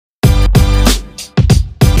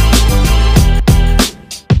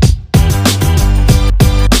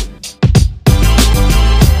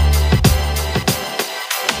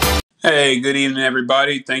Hey, good evening,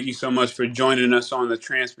 everybody. Thank you so much for joining us on the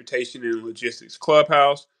Transportation and Logistics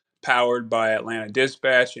Clubhouse, powered by Atlanta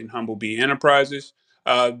Dispatch and Humblebee Enterprises.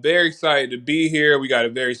 Very excited to be here. We got a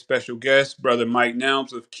very special guest, Brother Mike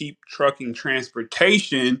Nelms of Keep Trucking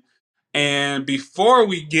Transportation. And before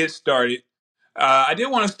we get started, I did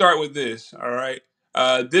want to start with this. All right.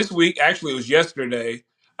 This week, actually, it was yesterday.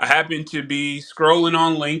 I happened to be scrolling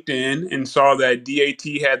on LinkedIn and saw that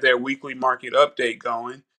DAT had their weekly market update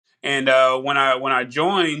going. And when I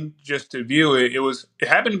joined just to view it, it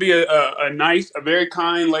happened to be a nice, a very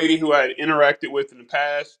kind lady who I had interacted with in the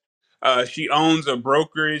past. She owns a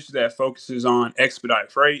brokerage that focuses on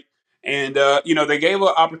expedite freight, and they gave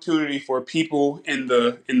an opportunity for people in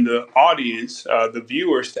the audience, the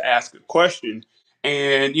viewers, to ask a question.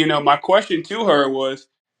 And my question to her was,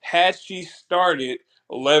 had she started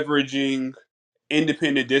leveraging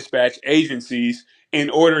independent dispatch agencies in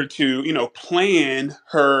order to, plan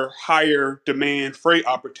her higher demand freight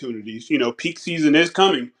opportunities. Peak season is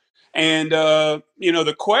coming. And,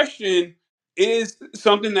 the question is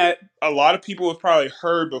something that a lot of people have probably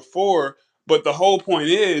heard before, but the whole point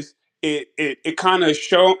is it kind of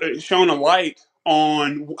shown a light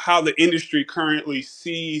on how the industry currently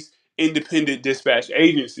sees independent dispatch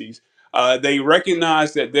agencies. They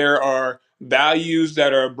recognize that there are values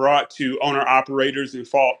that are brought to owner operators and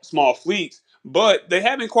small fleets, but they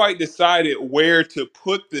haven't quite decided where to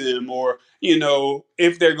put them, or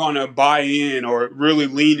if they're going to buy in or really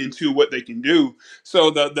lean into what they can do.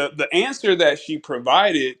 So the answer that she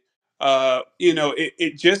provided,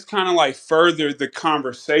 it just kind of like furthered the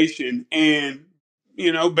conversation. And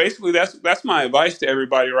basically that's my advice to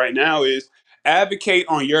everybody right now is advocate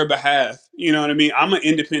on your behalf. You know what I mean? I'm an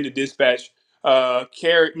independent dispatch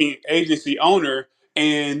agency owner,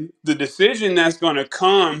 and the decision that's going to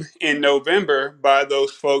come in November by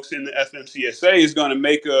those folks in the FMCSA is going to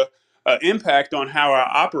make a impact on how I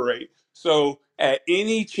operate. So at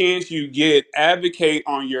any chance you get, advocate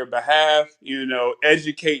on your behalf.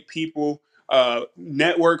 Educate people,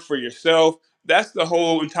 network for yourself. That's the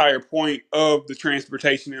whole entire point of the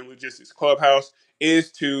Transportation and Logistics Clubhouse,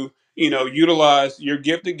 is to utilize your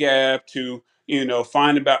gift of gab to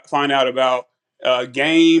find out about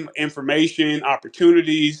game information,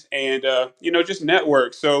 opportunities, and just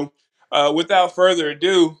network. So, without further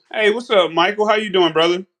ado, hey, what's up, Michael? How you doing,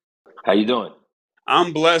 brother? How you doing?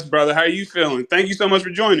 I'm blessed, brother. How are you feeling? Thank you so much for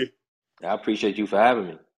joining. I appreciate you for having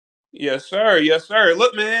me. Yes, sir. Yes, sir.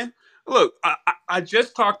 Look, man. Look, I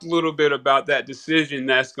just talked a little bit about that decision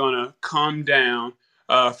that's going to come down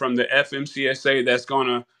from the FMCSA. That's going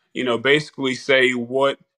to, basically say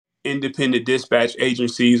what independent dispatch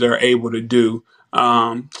agencies are able to do.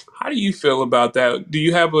 How do you feel about that? Do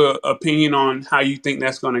you have an opinion on how you think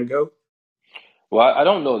that's going to go? Well, I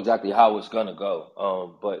don't know exactly how it's gonna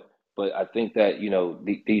go, but I think that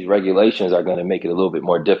these regulations are going to make it a little bit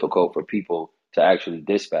more difficult for people to actually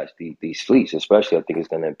dispatch these fleets. Especially, I think it's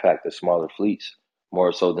going to impact the smaller fleets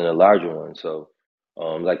more so than the larger ones. So,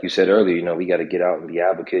 like you said earlier, we got to get out and be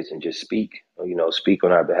advocates and just speak. Speak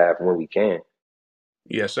on our behalf when we can.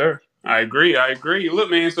 Yes, sir. I agree. I agree. Look,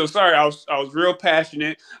 man. So sorry, I was real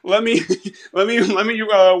passionate. Let me let me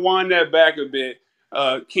wind that back a bit.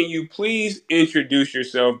 Can you please introduce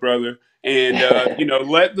yourself, brother, and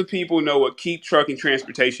let the people know what Keep Trucking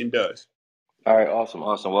Transportation does? All right, awesome,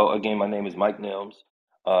 awesome. Well, again, my name is Mike Nelms.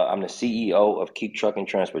 I'm the CEO of Keep Trucking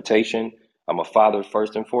Transportation. I'm a father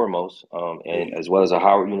first and foremost, and as well as a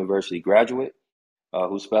Howard University graduate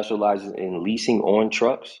who specializes in leasing on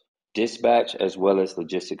trucks, dispatch, as well as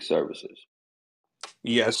logistics services.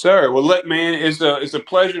 Yes, sir. Well, look, man, it's a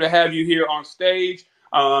pleasure to have you here on stage.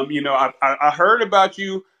 I heard about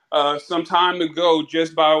you some time ago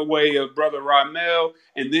just by way of Brother Ramel,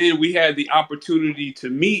 and then we had the opportunity to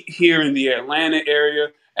meet here in the Atlanta area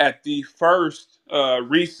at the first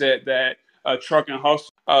reset that Truck and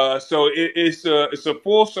Hustle. So it's a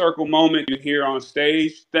full circle moment here on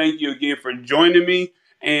stage. Thank you again for joining me.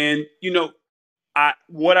 And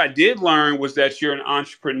what I did learn was that you're an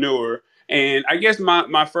entrepreneur. And I guess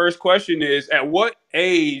my first question is, at what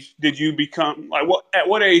age did you become, like, at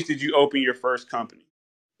what age did you open your first company?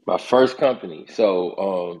 My first company.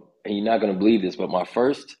 So, and you're not gonna believe this, but my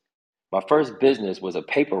first business was a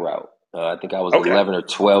paper route. I think I was Okay. 11 or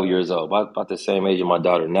 12 years old, about the same age of my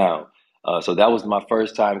daughter now. So that was my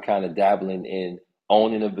first time kind of dabbling in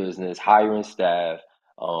owning a business, hiring staff,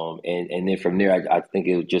 and then from there, I think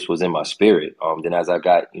it just was in my spirit. Then as I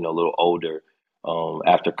got a little older,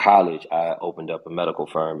 after college, I opened up a medical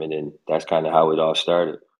firm, and then that's kind of how it all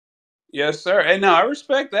started. Yes, sir. And no, I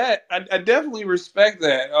respect that. I definitely respect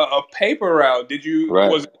that. A paper route.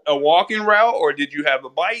 Right. Was it a walking route or did you have a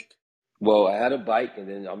bike? Well, I had a bike, and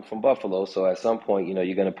then I'm from Buffalo, so at some point,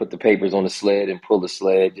 you're gonna put the papers on the sled and pull the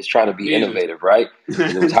sled, just trying to be Jesus. innovative, right?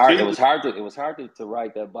 Because it was hard. It Jesus. was hard to. It was hard to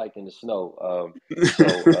ride that bike in the snow.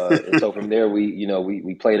 So from there,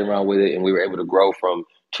 we played around with it, and we were able to grow from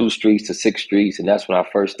 2 streets to 6 streets, and that's when I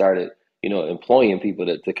first started, employing people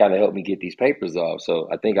to kind of help me get these papers off. So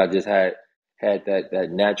I think I just had that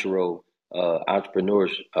natural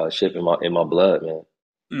entrepreneurship in my blood, man.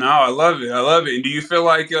 No, I love it. I love it. And do you feel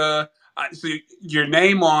like so your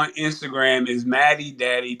name on Instagram is Maddie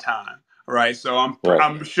Daddy Time, right? So Right,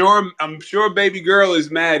 I'm sure baby girl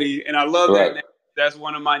is Maddie, and I love that right, name. That's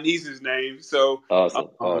one of my niece's names. So, awesome, um,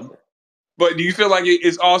 awesome. but do you feel like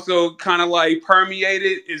it's also kind of like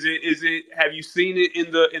permeated? Is it? Have you seen it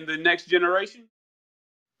in the next generation?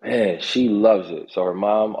 Man, she loves it. So her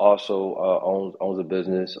mom also owns a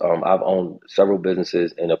business. I've owned several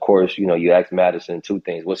businesses, and of course, you ask Madison two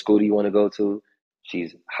things: what school do you want to go to?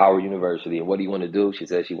 She's Howard University, and what do you want to do? She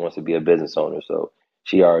says she wants to be a business owner. So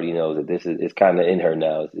she already knows that this is it's kind of in her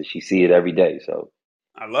now. She see it every day. So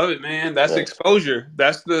I love it, man. That's yeah, exposure.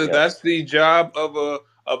 That's the yeah, that's the job of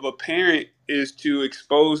a parent is to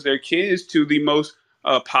expose their kids to the most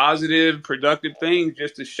positive, productive things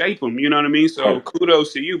just to shape them. You know what I mean? So right,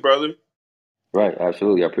 kudos to you, brother. right,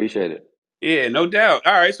 absolutely. I appreciate it. Yeah, no doubt.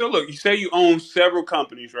 All right, so look, you say you own several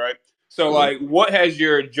companies, right? So Hmm. like, what has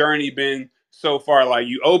your journey been so far? Like,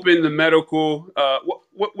 you opened the medical.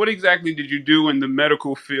 What exactly did you do in the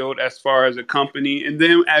medical field as far as a company? And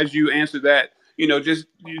then as you answer that, just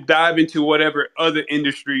you dive into whatever other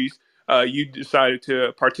industries you decided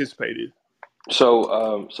to participate in.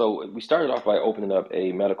 So we started off by opening up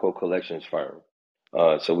a medical collections firm.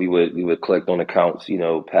 So we would collect on accounts,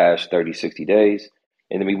 past 30, 60 days,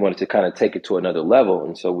 and then we wanted to kind of take it to another level.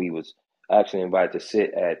 And so we was actually invited to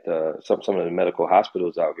sit at some of the medical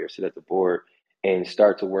hospitals out here, sit at the board, and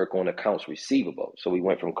start to work on accounts receivable. So we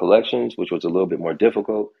went from collections, which was a little bit more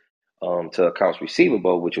difficult, to accounts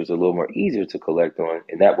receivable, which was a little more easier to collect on.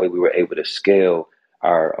 And that way, we were able to scale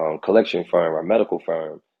our collection firm, our medical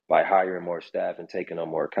firm, by hiring more staff and taking on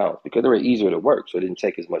more accounts because they were easier to work, so it didn't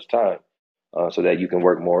take as much time, so that you can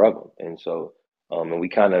work more of them. And so, and we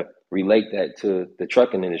kind of relate that to the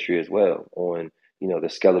trucking industry as well on the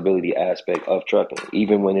scalability aspect of trucking,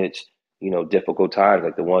 even when it's difficult times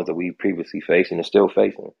like the ones that we previously faced and are still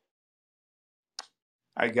facing.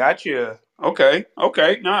 I got you. Okay,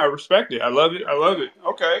 okay. No, I respect it. I love it. I love it.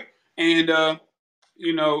 Okay, and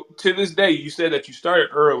to this day, you said that you started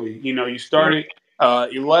early. You Mhm. started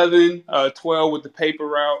 11, 12 with the paper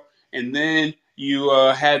route, and then you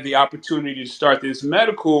had the opportunity to start this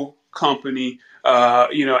medical company, at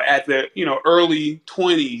the, early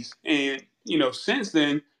 20s. And, since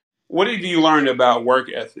then, what did you learn about work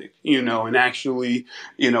ethic, and actually,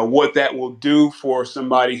 what that will do for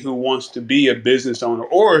somebody who wants to be a business owner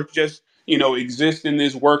or just, exist in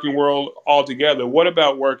this working world altogether? What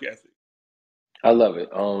about work ethic? I love it.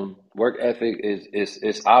 Work ethic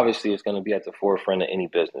is obviously it's going to be at the forefront of any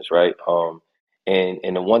business, right?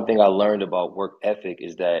 And the one thing I learned about work ethic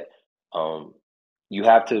is that um, you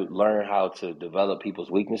have to learn how to develop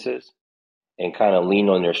people's weaknesses and kind of lean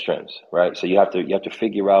on their strengths, right? So you have to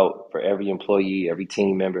figure out for every employee, every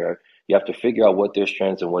team member, you have to figure out what their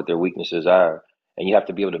strengths and what their weaknesses are, and you have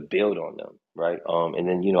to be able to build on them, right? And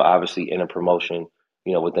then obviously in a promotion,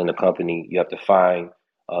 within the company, you have to find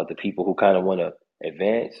the people who kind of want to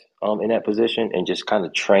advance in that position and just kind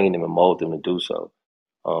of train them and mold them to do so.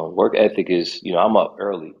 Work ethic is, I'm up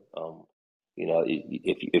early.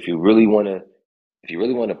 If you really want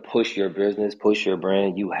to push your business, push your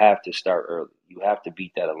brand, you have to start early. You have to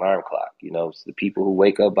beat that alarm clock. So the people who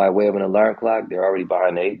wake up by way of an alarm clock, they're already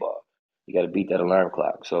behind the eight ball. You got to beat that alarm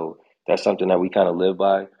clock. So that's something that we kind of live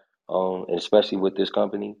by, and especially with this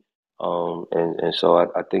company. And so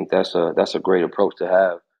I think that's a great approach to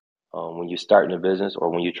have when you're starting a business or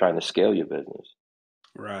when you're trying to scale your business.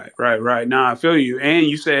 Right, right, right. Now I feel you. And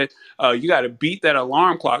you said you got to beat that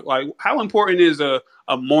alarm clock. Like, how important is a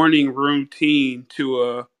morning routine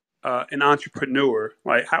to an entrepreneur?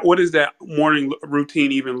 Like, what does that morning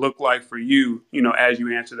routine even look like for you? As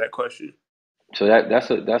you answer that question. So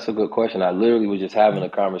that's a good question. I literally was just having a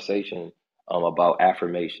conversation about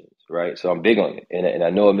affirmations, right? So I'm big on it, and I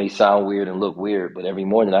know it may sound weird and look weird, but every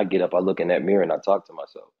morning I get up, I look in that mirror and I talk to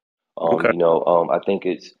myself. Okay.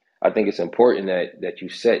 I think it's important that you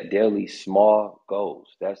set daily small goals.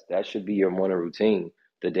 That should be your morning routine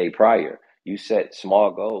the day prior. You set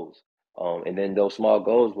small goals, and then those small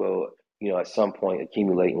goals will at some point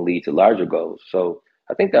accumulate and lead to larger goals. So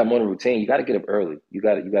I think that morning routine, you got to get up early. You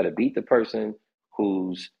got to beat the person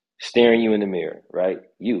who's staring you in the mirror, right?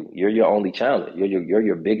 You're your only challenge. You're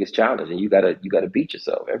your biggest challenge, and you gotta beat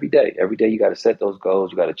yourself every day. Every day you gotta set those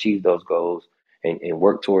goals. You gotta achieve those goals and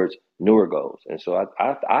work towards newer goals. And so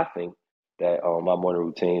I think that my morning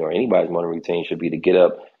routine or anybody's morning routine should be to get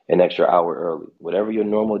up an extra hour early. Whatever your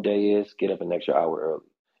normal day is, get up an extra hour early,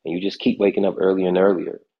 and you just keep waking up earlier and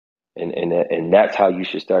earlier. And that's how you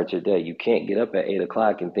should start your day. You can't get up at 8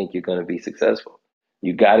 o'clock and think you're going to be successful.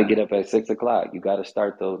 You got to get up at 6 o'clock. You got to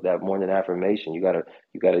start that morning affirmation. You got to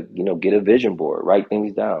get a vision board, write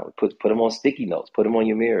things down, put them on sticky notes, put them on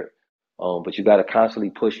your mirror. But you got to constantly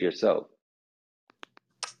push yourself.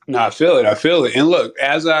 No, I feel it. I feel it. And look,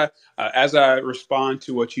 as I respond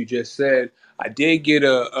to what you just said, I did get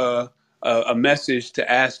a message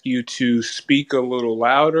to ask you to speak a little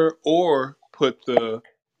louder or put the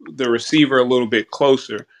receiver a little bit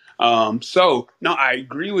closer. So no, I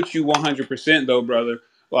agree with you 100% though, brother.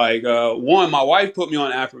 Like one, my wife put me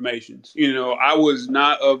on affirmations. You know, I was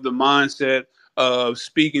not of the mindset of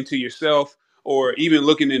speaking to yourself or even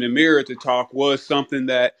looking in the mirror to talk was something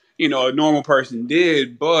that a normal person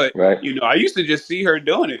did. But, Right, I used to just see her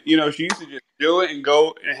doing it. She used to just do it and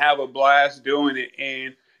go and have a blast doing it.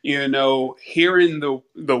 And, hearing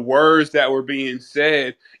the words that were being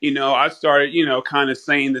said, I started, kind of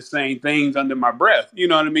saying the same things under my breath. You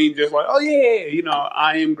know what I mean? Just like, oh, yeah,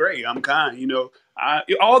 I am great. I'm kind.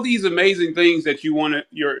 All these amazing things that you want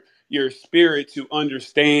your spirit to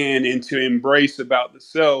understand and to embrace about the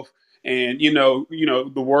self and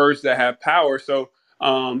the words that have power. So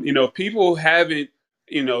people haven't,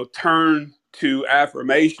 turned to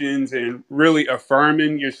affirmations and really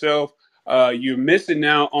affirming yourself. You're missing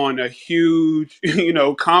out on a huge,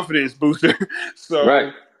 confidence booster.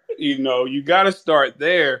 right. So, you got to start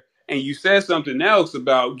there. And you said something else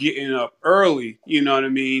about getting up early. You know what I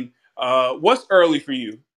mean? What's early for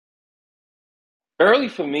you? Early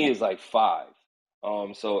for me is like 5.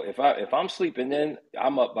 So if I'm sleeping in,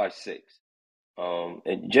 I'm up by 6.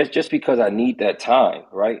 And just because I need that time,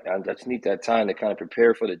 right? I just need that time to kind of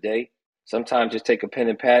prepare for the day. Sometimes just take a pen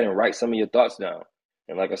and pad and write some of your thoughts down.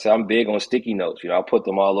 And like I said, I'm big on sticky notes. I'll put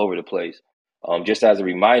them all over the place, just as a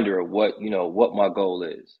reminder of what my goal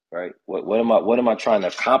is, right? What am I trying to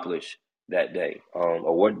accomplish that day,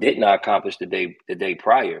 or what didn't I accomplish the day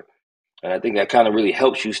prior? And I think that kind of really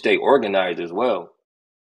helps you stay organized as well.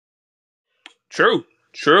 True,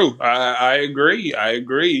 true. I agree. I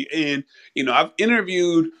agree. And, I've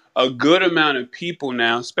interviewed a good amount of people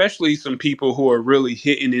now, especially some people who are really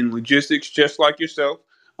hitting in logistics, just like yourself.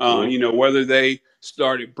 Hmm. Whether they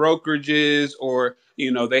started brokerages or,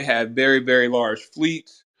 they have very, very large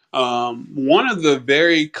fleets. One of the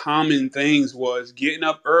very common things was getting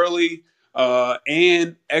up early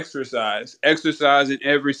and exercising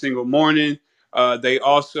every single morning. They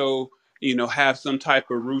also have some type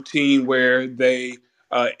of routine where they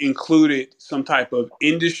included some type of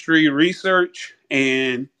industry research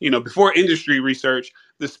and before industry research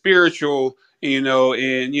the spiritual and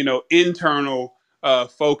internal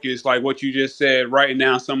focus like what you just said, writing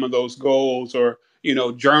down some of those goals or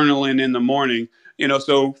journaling in the morning.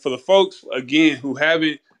 So for the folks again who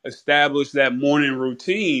haven't established that morning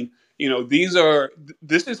routine,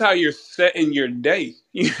 this is how you're setting your day.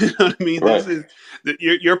 You know what I mean? Right, This is that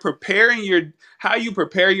you're preparing your how you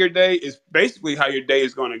prepare your day is basically how your day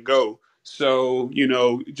is going to go. So,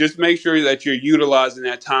 just make sure that you're utilizing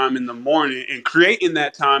that time in the morning and creating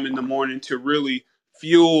that time in the morning to really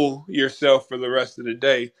fuel yourself for the rest of the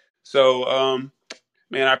day. So,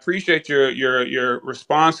 man, I appreciate your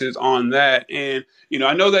responses on that. And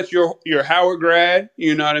I know that you're Howard grad.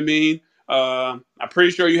 You know what I mean. I'm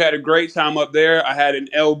pretty sure you had a great time up there. I had an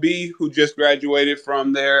LB who just graduated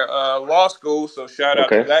from their law school, so shout out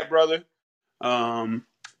to okay. that brother. Um,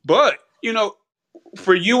 but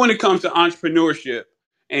for you when it comes to entrepreneurship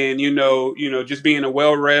and just being a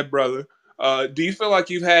well-read brother, do you feel like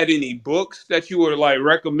you've had any books that you would like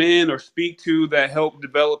recommend or speak to that help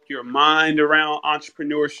develop your mind around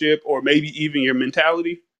entrepreneurship or maybe even your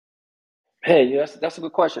mentality? Hey, yeah, that's a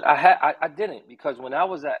good question. I didn't, because when I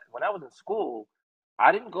was in school,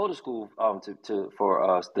 I didn't go to school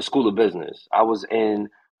for the School of Business. I was in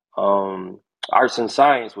um, arts and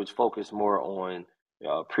science, which focused more on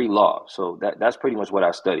pre-law. So that's pretty much what I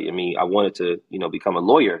studied. I mean, I wanted to become a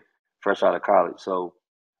lawyer fresh out of college. So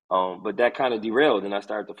but that kind of derailed, and I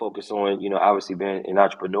started to focus on obviously being an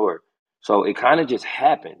entrepreneur. So it kind of just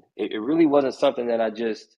happened. It really wasn't something that I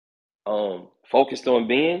just focused on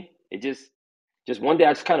being. It just one day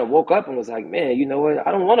I just kind of woke up and was like, man, you know what?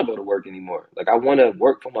 I don't want to go to work anymore. Like, I want to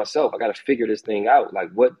work for myself. I got to figure this thing out. Like,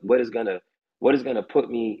 what is gonna put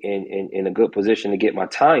me in a good position to get my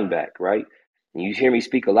time back, right? And you hear me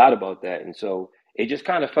speak a lot about that. And so it just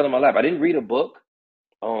kind of fell in my lap. I didn't read a book.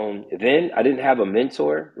 Then I didn't have a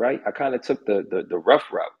mentor, right? I kind of took the rough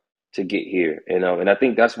route to get here, and I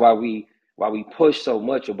think that's why we push so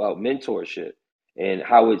much about mentorship and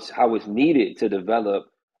how it's needed to develop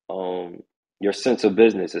um your sense of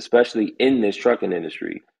business, especially in this trucking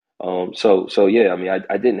industry. So yeah, I mean,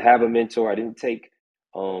 I didn't have a mentor. I didn't take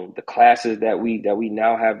the classes that we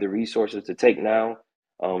now have the resources to take now.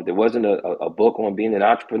 There wasn't a book on being an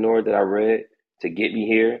entrepreneur that I read to get me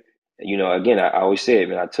here. Again, I always say it,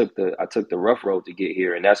 man. I took the rough road to get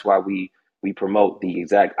here, and that's why we promote the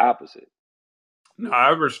exact opposite. No, I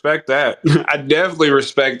respect that. I definitely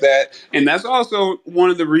respect that, and that's also one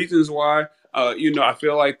of the reasons why, I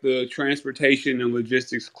feel like the transportation and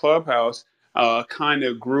logistics clubhouse kind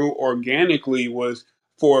of grew organically was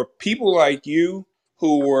for people like you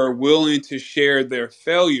who were willing to share their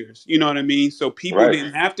failures. You know what I mean? So people Right.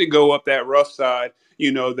 didn't have to go up that rough side.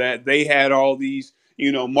 That they had all these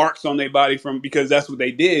marks on their body from because that's what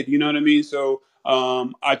they did. You know what I mean? So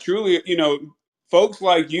I truly, folks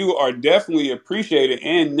like you are definitely appreciated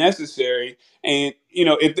and necessary. And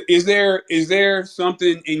if is there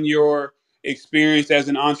something in your experience as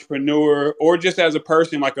an entrepreneur or just as a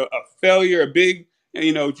person, like a failure, a big,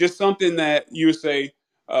 just something that you would say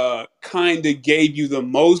kind of gave you the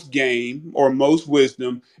most game or most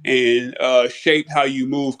wisdom and shaped how you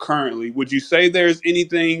move currently? Would you say there's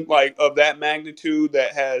anything like of that magnitude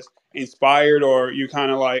that has inspired or you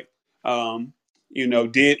kind of like um,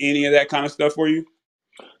 did any of that kind of stuff for you?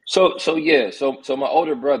 So yeah, so my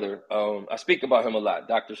older brother, I speak about him a lot.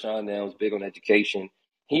 Dr. Sean Nelms, big on education.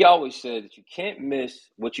 He always said that you can't miss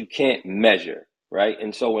what you can't measure, right?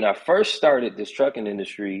 And so when I first started this trucking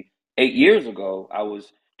industry 8 years ago, I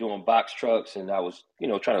was doing box trucks and I was,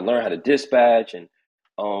 trying to learn how to dispatch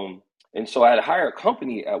um and so I had to hire a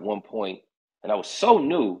company at one point, and I was so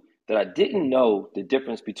new that I didn't know the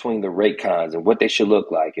difference between the rate cons and what they should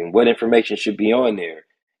look like and what information should be on there.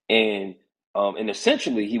 And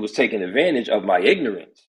essentially he was taking advantage of my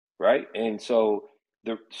ignorance, right? And so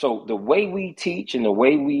the way we teach and the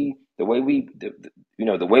way we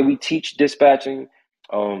teach dispatching,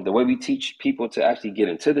 the way we teach people to actually get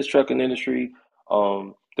into this trucking industry,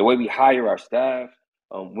 the way we hire our staff,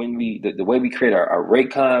 the way we create our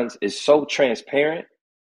rate cons is so transparent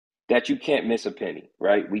that you can't miss a penny,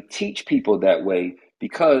 right? We teach people that way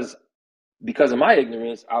because of my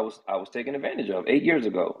ignorance, I was taken advantage of 8 years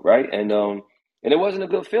ago, right? And it wasn't a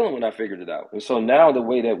good feeling when I figured it out. And so now the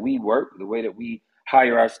way that we work, the way that we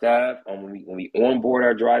hire our staff, when we onboard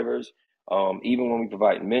our drivers, even when we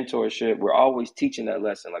provide mentorship, we're always teaching that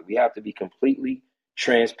lesson. Like, we have to be completely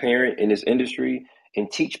transparent in this industry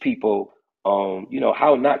and teach people,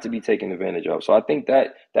 how not to be taken advantage of. So I think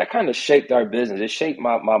that kind of shaped our business. It shaped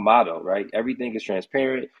my motto, right? Everything is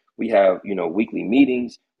transparent. We have, weekly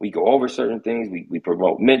meetings. We go over certain things. We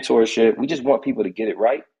promote mentorship. We just want people to get it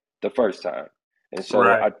right the first time. And so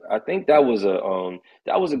Right. I think that was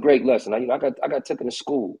a great lesson. I got taken to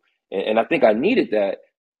school, and I think I needed that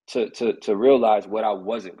to realize what I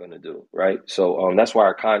wasn't going to do. Right. So that's why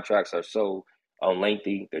our contracts are so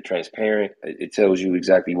lengthy. They're transparent. It tells you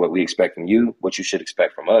exactly what we expect from you, what you should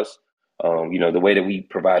expect from us. The way that we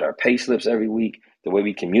provide our pay slips every week, the way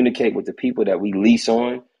we communicate with the people that we lease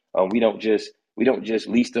on. We don't just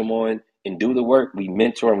lease them on and do the work. We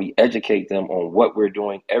mentor and we educate them on what we're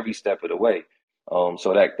doing every step of the way.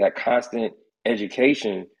 So that constant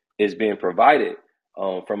education is being provided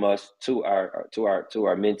from us to our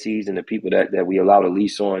mentees and the people that we allow to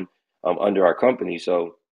lease on under our company.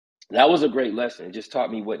 So that was a great lesson. It just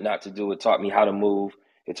taught me what not to do. It taught me how to move.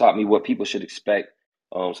 It taught me what people should expect.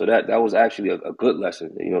 So that was actually a good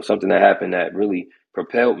lesson. Something that happened that really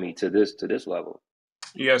propelled me to this level.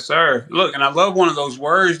 Yes, sir. Look, and I love one of those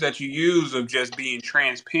words that you use of just being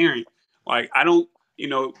transparent. Like, I don't,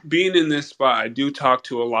 being in this spot, I do talk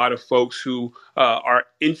to a lot of folks who are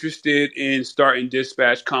interested in starting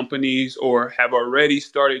dispatch companies or have already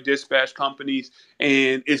started dispatch companies.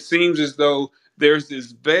 And it seems as though there's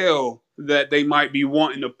this veil that they might be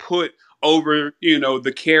wanting to put over,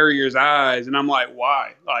 the carrier's eyes. And I'm like,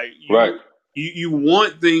 why? Like, Right, you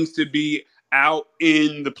want things to be out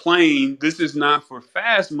in the plane. This is not for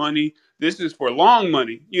fast money. This is for long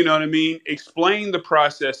money. You know what I mean? Explain the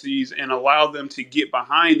processes and allow them to get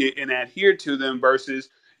behind it and adhere to them versus,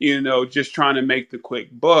 just trying to make the quick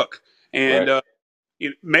buck. And right,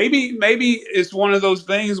 maybe it's one of those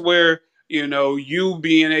things where you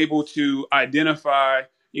being able to identify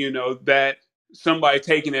that somebody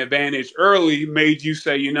taking advantage early made you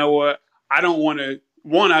say, you know what, I don't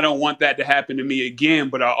want that to happen to me again,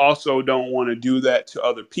 but I also don't want to do that to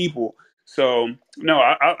other people. So no,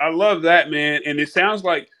 I love that, man. And it sounds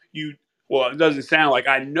like you. Well, it doesn't sound like,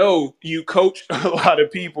 I know you coach a lot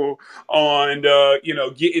of people on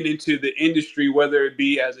getting into the industry, whether it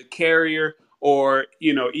be as a carrier or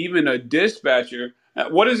even a dispatcher.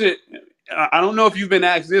 What is it? I don't know if you've been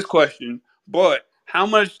asked this question, but how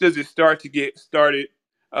much does it start to get started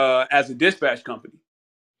as a dispatch company?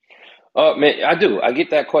 Man, I do. I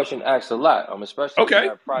get that question asked a lot, especially in Okay,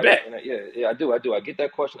 our private. bet. Yeah, I do. I do. I get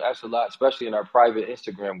that question asked a lot, especially in our private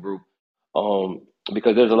Instagram group, um,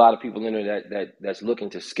 because there's a lot of people in there that's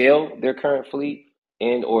looking to scale their current fleet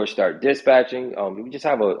and or start dispatching. We just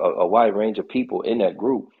have a wide range of people in that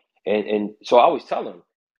group, and so I always tell them,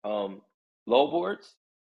 low boards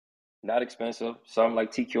not expensive. Some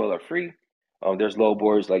like TQL are free. There's low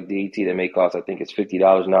boards like DET that may cost, I think it's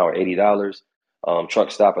 $50 an hour, $80.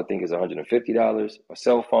 Truck stop, I think is $150. A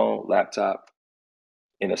cell phone, laptop,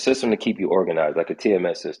 and a system to keep you organized, like a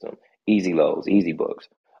TMS system, easy loads, easy books.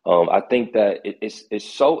 I think that it's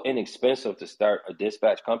so inexpensive to start a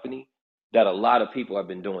dispatch company that a lot of people have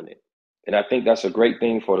been doing it, and I think that's a great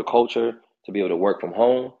thing for the culture to be able to work from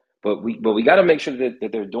home. But we got to make sure that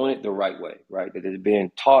they're doing it the right way, right? That they're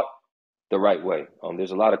being taught the right way.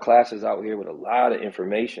 There's a lot of classes out here with a lot of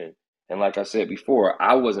information. And like I said before,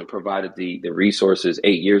 I wasn't provided the resources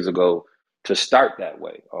 8 years ago to start that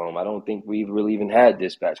way. I don't think we've really even had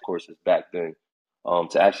dispatch courses back then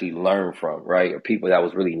to actually learn from, right? Or people that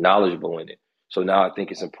was really knowledgeable in it. So now I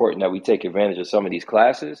think it's important that we take advantage of some of these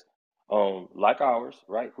classes, like ours,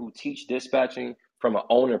 right? Who teach dispatching from an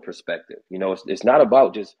owner perspective. It's not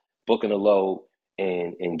about just booking a load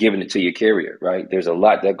and giving it to your carrier, right? There's a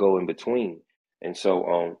lot that go in between. And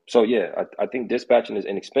so yeah, I think dispatching is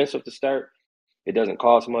inexpensive to start. It doesn't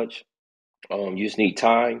cost much. You just need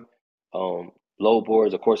time. Um, Load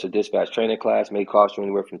boards, of course, a dispatch training class may cost you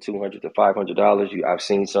anywhere from $200 to $500. I've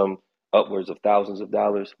seen some upwards of thousands of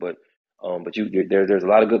dollars, but there's a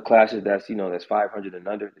lot of good classes that's 500 and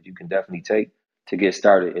under that you can definitely take to get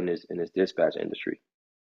started in this dispatch industry.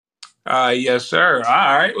 Yes, sir.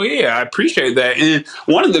 All right. Well, yeah, I appreciate that. And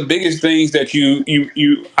one of the biggest things that you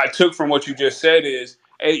I took from what you just said is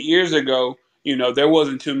 8 years ago, there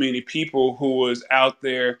wasn't too many people who was out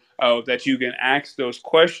there that you can ask those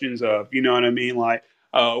questions of. You know what I mean? Like,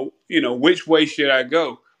 which way should I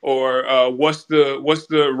go? Or what's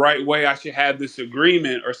the right way I should have this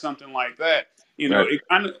agreement or something like that. Right,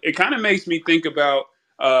 It kind of makes me think about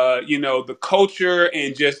the culture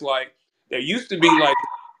and just like there used to be like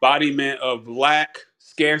embodiment of lack,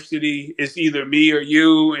 scarcity. It's either me or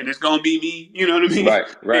you, and it's gonna be me. You know what I mean?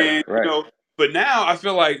 right, right, And right. but now I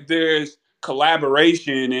feel like there's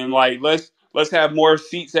collaboration and like let's have more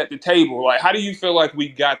seats at the table. Like, how do you feel like we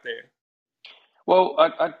got there? Well,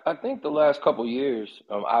 I think the last couple of years,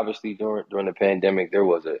 obviously during the pandemic, there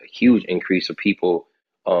was a huge increase of people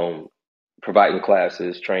um, providing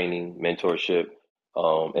classes, training, mentorship,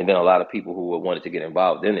 and then a lot of people who wanted to get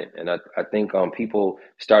involved in it. And I think people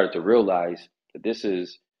started to realize that this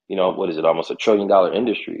is, what is it, almost $1 trillion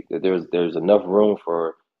industry, that there's enough room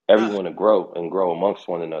for Ah, everyone to grow and grow amongst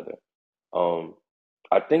one another. Um,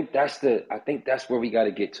 I think that's where we got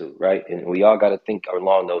to get to, right? And we all got to think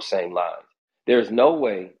along those same lines. There's no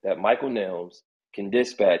way that Michael Nelms can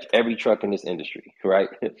dispatch every truck in this industry, right?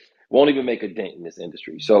 Won't even make a dent in this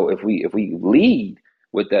industry. So if we lead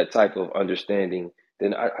with that type of understanding,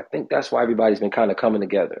 then I think that's why everybody's been kind of coming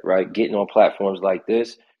together, right? Getting on platforms like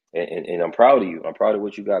this. And I'm proud of you. I'm proud of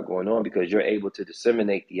what you got going on because you're able to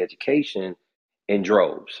disseminate the education in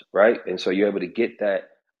droves, right? And so you're able to get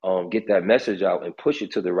that message out and push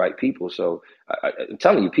it to the right people. So I'm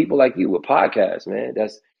telling you, people like you with podcasts, man,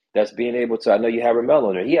 that's being able to. I know you have Ramel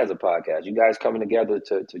on there; he has a podcast. You guys coming together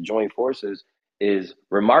to join forces is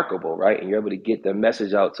remarkable, right? And you're able to get the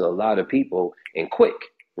message out to a lot of people and quick,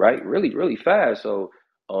 right? Really, really fast. So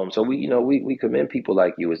we commend people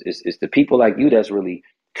like you. It's the people like you that's really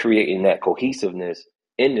creating that cohesiveness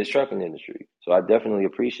in this trucking industry. So I definitely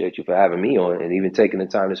appreciate you for having me on and even taking the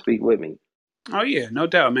time to speak with me. oh yeah, no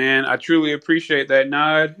doubt, man. I truly appreciate that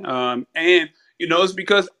nod. And it's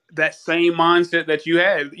because that same mindset that you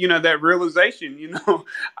had, that realization,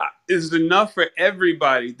 is enough for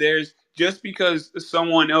everybody. There's just because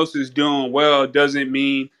someone else is doing well doesn't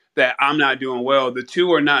mean that I'm not doing well. The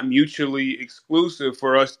two are not mutually exclusive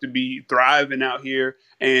for us to be thriving out here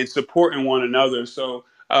and supporting one another. So,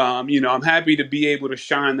 I'm happy to be able to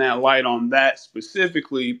shine that light on that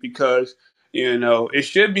specifically because it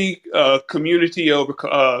should be community over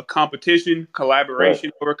competition, Right.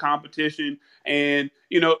 collaboration over competition, and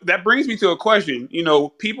that brings me to a question.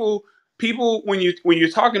 People, when you're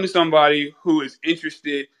talking to somebody who is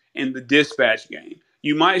interested in the dispatch game,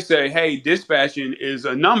 you might say, hey, dispatching is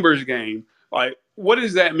a numbers game. Like, what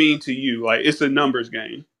does that mean to you? Like, it's a numbers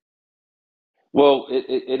game. Well,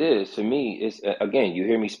 it is to me. It's again, you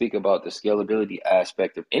hear me speak about the scalability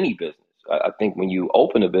aspect of any business. I think when you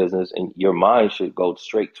open a business, and your mind should go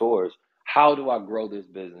straight towards how do I grow this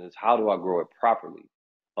business? How do I grow it properly?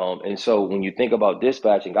 And so when you think about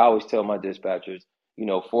dispatching, I always tell my dispatchers,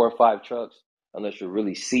 4 or 5 trucks, unless you're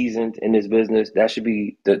really seasoned in this business, that should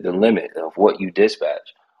be the limit of what you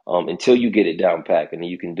dispatch until you get it down packed, and then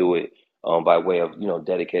you can do it by way of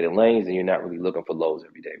dedicated lanes, and you're not really looking for loads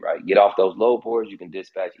every day, right? Get off those load boards, you can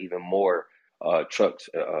dispatch even more trucks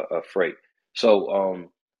of freight. So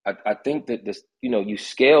I think that this, you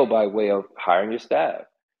scale by way of hiring your staff.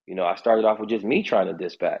 I started off with just me trying to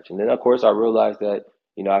dispatch, and then of course I realized that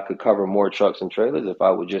I could cover more trucks and trailers if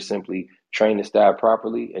I would just simply train the staff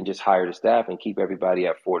properly and just hire the staff and keep everybody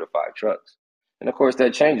at 4 to 5 trucks. And of course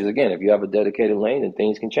that changes again. If you have a dedicated lane, then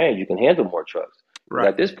things can change. You can handle more trucks. But Right.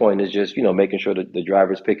 at this point, it's just making sure that the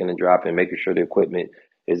driver's picking and dropping, making sure the equipment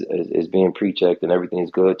is being pre-checked and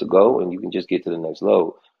everything's good to go, and you can just get to the next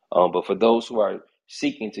load. But for those who are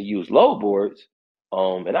seeking to use load boards,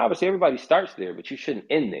 and obviously everybody starts there, but you shouldn't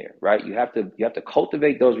end there, right? You have to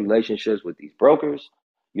cultivate those relationships with these brokers.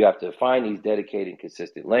 You have to find these dedicated,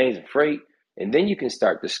 consistent lanes and freight, and then you can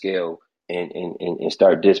start to scale and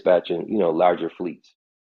start dispatching, larger fleets.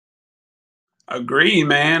 Agreed,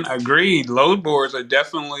 man. Agreed. Load boards are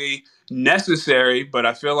definitely necessary, but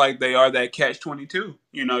I feel like they are that catch 22.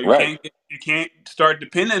 Right. You can't start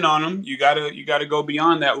depending on them. You gotta go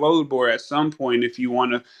beyond that load board at some point if you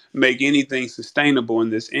want to make anything sustainable in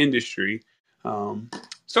this industry. Um,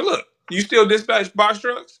 so look, you still dispatch box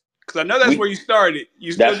trucks? Because I know that's where We you started.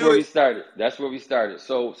 You still That's do where we started. That's where we started.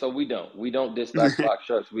 So we don't dispatch it? box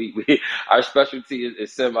trucks. We our specialty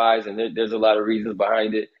is semis, and there's a lot of reasons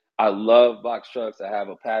behind it. I love box trucks. I have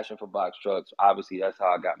a passion for box trucks. Obviously, that's how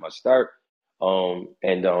I got my start.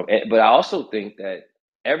 But I also think that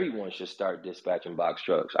everyone should start dispatching box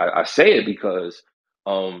trucks. I say it because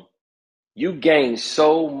um, you gain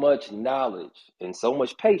so much knowledge and so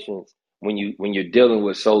much patience when you're dealing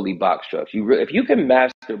with solely box trucks. If you can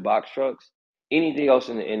master box trucks, anything else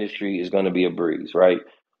in the industry is going to be a breeze, right?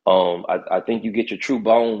 I think you get your true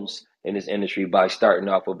bones in this industry by starting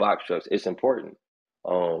off with box trucks. It's important.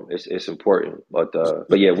 It's important,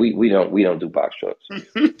 but yeah, we don't do box trucks.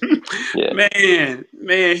 Yeah,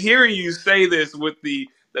 Man, hearing you say this with the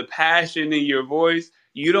passion in your voice,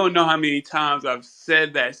 you don't know how many times I've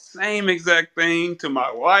said that same exact thing to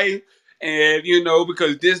my wife. And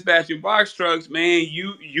because dispatching box trucks, man,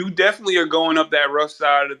 you definitely are going up that rough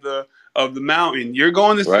side of the mountain. You're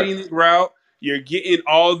going the right, scenic route. You're getting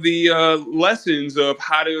all the lessons of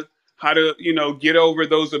how to get over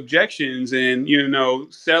those objections, and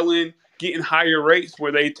selling, getting higher rates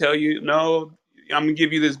where they tell you no, I'm gonna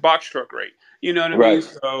give you this box truck rate. You know what I mean? right.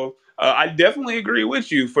 So I definitely agree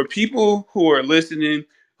with you. For people who are listening,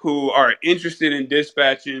 who are interested in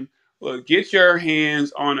dispatching, look, get your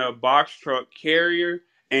hands on a box truck carrier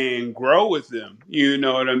and grow with them. You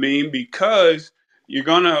know what I mean? Because you're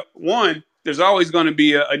gonna one. There's always going to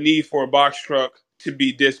be a need for a box truck to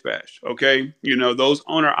be dispatched. Okay, those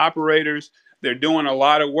owner operators, they're doing a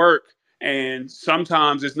lot of work, and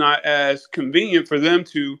sometimes it's not as convenient for them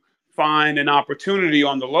to find an opportunity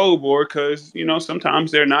on the load board because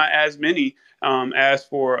sometimes there are not as many as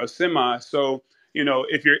for a semi. So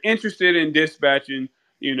if you're interested in dispatching,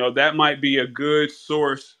 that might be a good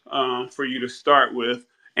source for you to start with.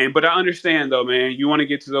 But I understand though, man, you want to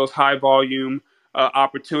get to those high volume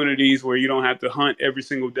opportunities where you don't have to hunt every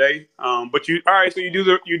single day. But you, all right, so you do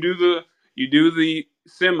the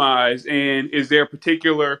semis, and is there a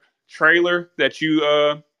particular trailer that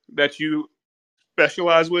you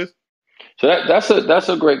specialize with? So that's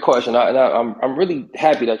a great question. I'm really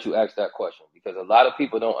happy that you asked that question because a lot of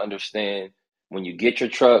people don't understand when you get your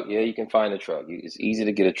truck. Yeah, you can find a truck. It's easy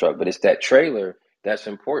to get a truck, but it's that trailer that's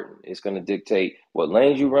important. It's going to dictate what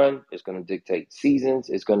lanes you run. It's going to dictate seasons.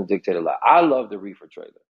 It's going to dictate a lot. I love the reefer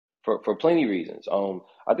trailer for plenty of reasons.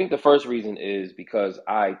 I think the first reason is because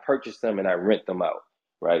I purchase them and I rent them out.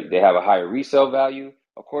 Right, they have a higher resale value.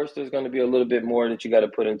 Of course, there's going to be a little bit more that you got to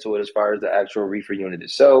put into it as far as the actual reefer unit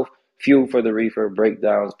itself, fuel for the reefer,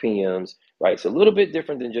 breakdowns, PMs, right? It's a little bit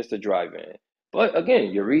different than just a dry van. But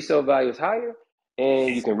again, your resale value is higher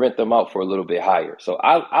and you can rent them out for a little bit higher. So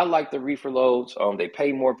I like the reefer loads. They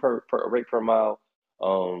pay more per rate per mile.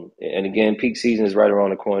 And again, peak season is right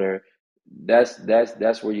around the corner. That's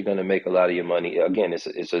where you're going to make a lot of your money. Again,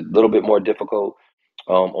 it's a little bit more difficult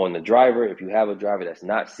on the driver. If you have a driver that's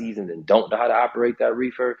not seasoned and don't know how to operate that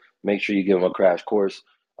reefer, make sure you give them a crash course.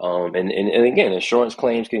 And again, insurance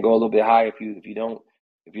claims can go a little bit high if you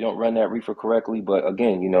don't run that reefer correctly. But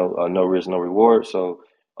again, no risk, no reward. So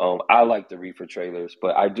I like the reefer trailers,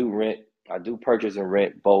 but I do purchase and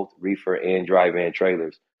rent both reefer and dry van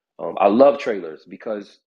trailers. I love trailers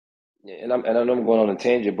because and I know I'm going on a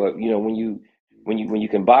tangent, but when you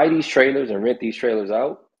can buy these trailers and rent these trailers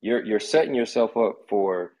out, you're setting yourself up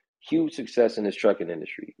for huge success in this trucking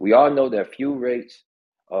industry. We all know that fuel rates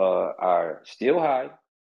are still high,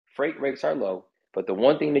 freight rates are low, but the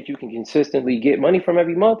one thing that you can consistently get money from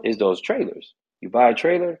every month is those trailers. You buy a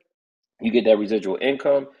trailer, you get that residual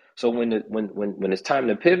income. So when it's time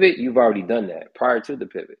to pivot, you've already done that prior to the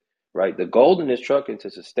pivot, right? The goal in this trucking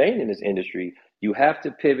to sustain in this industry, you have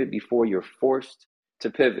to pivot before you're forced to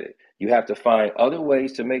pivot. You have to find other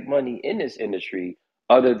ways to make money in this industry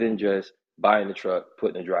other than just buying the truck,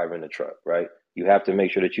 putting a driver in the truck, right? You have to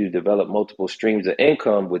make sure that you develop multiple streams of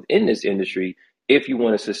income within this industry if you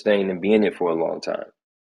want to sustain and be in it for a long time.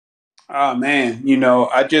 Ah man,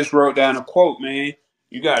 I just wrote down a quote, man.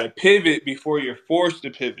 You got to pivot before you're forced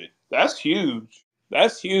to pivot. That's huge.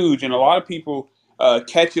 That's huge, and a lot of people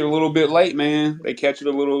catch it a little bit late, man. They catch it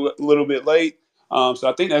a little bit late. So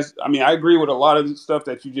I think that's. I mean, I agree with a lot of the stuff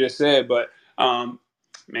that you just said, but um,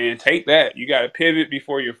 man, take that. You got to pivot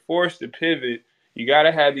before you're forced to pivot. You got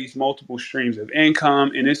to have these multiple streams of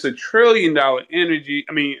income, and it's $1 trillion energy.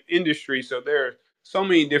 I mean, industry. So there are so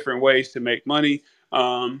many different ways to make money.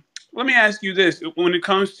 Let me ask you this: when it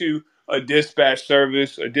comes to a dispatch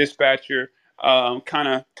service, a dispatcher, kind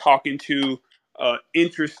of talking to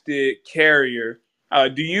interested carrier,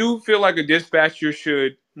 do you feel like a dispatcher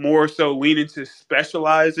should more so lean into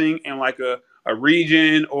specializing in like a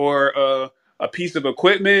region or a piece of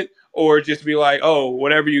equipment, or just be like, oh,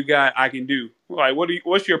 whatever you got, I can do? Like,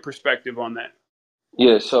 what's your perspective on that?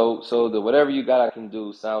 Yeah, so the whatever you got I can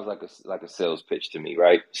do sounds like a sales pitch to me,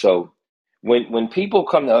 right? So when people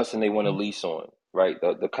come to us and they want to lease on, right?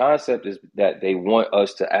 The concept is that they want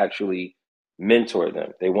us to actually mentor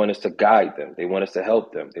them. They want us to guide them. They want us to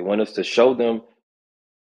help them. They want us to show them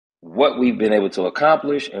what we've been able to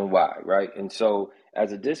accomplish and why, right? And so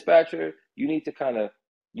as a dispatcher, you need to kind of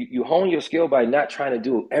you hone your skill by not trying to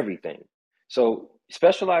do everything. So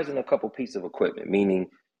specialize in a couple pieces of equipment, meaning,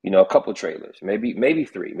 a couple trailers, maybe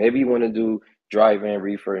three. Maybe you want to do dry van,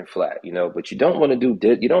 reefer, and flat, but you don't want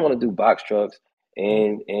to do box trucks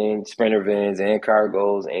and sprinter vans and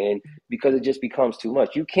cargos, and because it just becomes too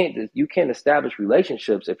much. You can't establish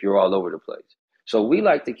relationships if you're all over the place. So we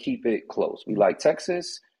like to keep it close. We like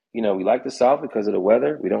Texas, we like the South because of the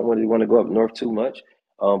weather. We don't really want to go up north too much.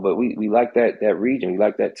 But we like that region. We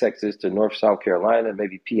like that Texas to North South Carolina,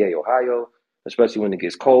 maybe PA, Ohio, especially when it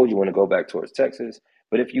gets cold. You want to go back towards Texas.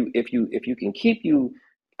 But if you can keep you,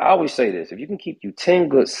 I always say this: if you can keep you 10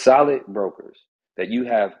 good solid brokers that you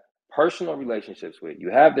have personal relationships with,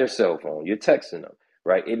 you have their cell phone, you're texting them,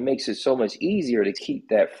 right? It makes it so much easier to keep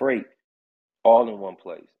that freight all in one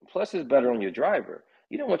place. Plus, it's better on your driver.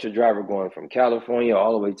 You don't want your driver going from California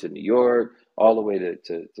all the way to New York, all the way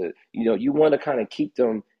to you want to kind of keep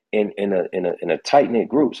them in a tight knit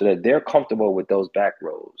group so that they're comfortable with those back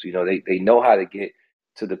roads. They know how to get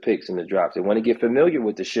to the picks and the drops. They want to get familiar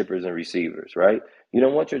with the shippers and receivers, right? You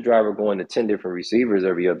don't want your driver going to 10 different receivers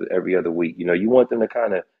every other week. You want them to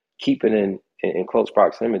kind of keep it in close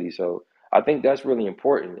proximity. So I think that's really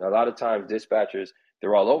important. A lot of times dispatchers,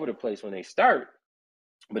 they're all over the place when they start,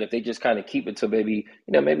 but if they just kind of keep it to maybe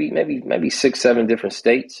 6, 7 different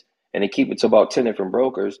states, and they keep it to about 10 different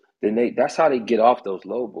brokers, then that's how they get off those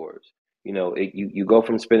load boards. You go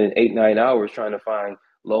from spending 8, 9 hours trying to find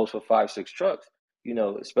loads for 5, 6 trucks,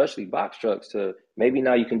 especially box trucks, to maybe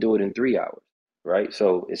now you can do it in 3 hours, right?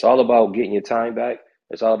 So it's all about getting your time back.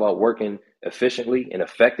 It's all about working efficiently and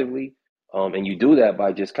effectively, and you do that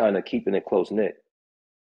by just kind of keeping it close knit.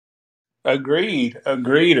 Agreed,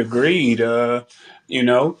 agreed, agreed.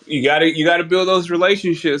 You gotta build those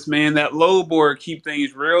relationships, man. That load board keep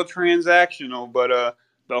things real transactional, but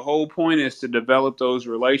the whole point is to develop those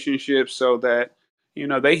relationships so that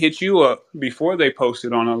they hit you up before they post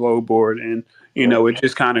it on a load board, and Yep. it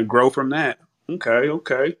just kind of grow from that. Okay,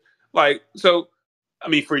 okay. Like so, I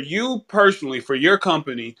mean, for you personally, for your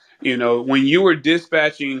company, when you were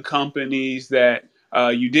dispatching companies that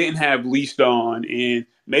you didn't have leased on, and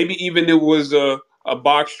maybe even it was a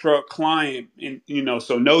box truck client, and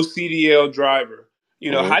so no CDL driver.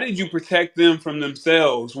 How hmm did you protect them from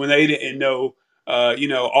themselves when they didn't know,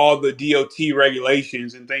 all the DOT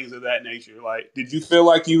regulations and things of that nature? Like, did you feel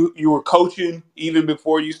like you were coaching even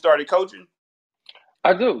before you started coaching?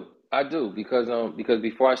 I do, because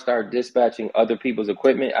before I started dispatching other people's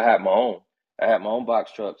equipment, I had my own. I had my own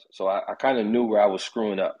box trucks, so I kind of knew where I was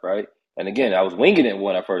screwing up, right? And again, I was winging it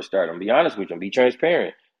when I first started. I'm gonna be honest with you, I'm be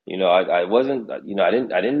transparent. I wasn't, I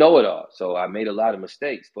didn't know it all, so I made a lot of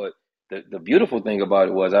mistakes. But the beautiful thing about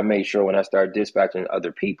it was I made sure when I started dispatching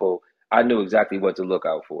other people, I knew exactly what to look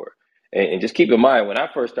out for. And just keep in mind, when I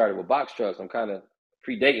first started with box trucks, I'm kind of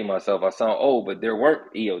predating myself. I sound old, but there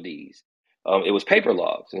weren't EODs. It was paper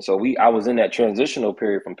logs, and so I was in that transitional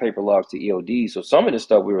period from paper logs to EODs. So some of the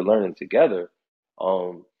stuff we were learning together.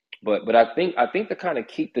 Um, but I think to kind of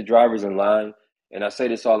keep the drivers in line, and I say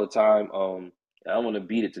this all the time. I don't want to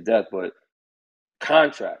beat it to death, but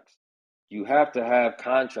contracts. You have to have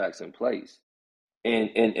contracts in place.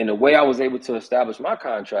 And the way I was able to establish my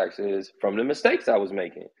contracts is from the mistakes I was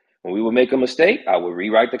making. When we would make a mistake, I would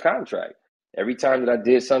rewrite the contract. Every time that I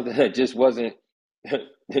did something that just wasn't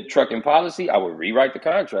trucking policy, I would rewrite the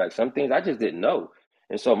contract. Some things I just didn't know.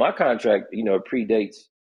 And so my contract, predates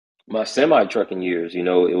my semi trucking years. It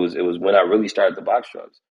was when I really started the box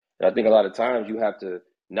trucks. And I think a lot of times you have to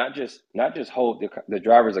not just hold the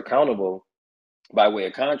drivers accountable by way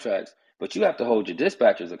of contracts, but you have to hold your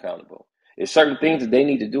dispatchers accountable. There's certain things that they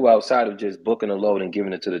need to do outside of just booking a load and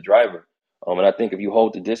giving it to the driver. And I think if you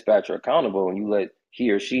hold the dispatcher accountable and you let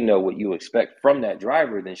he or she know what you expect from that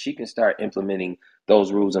driver, then she can start implementing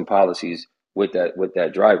those rules and policies with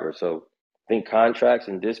that driver. So I think contracts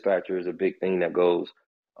and dispatcher is a big thing that goes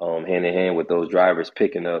hand in hand with those drivers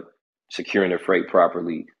picking up, securing their freight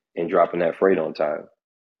properly, and dropping that freight on time.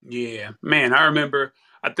 Yeah, man, I remember.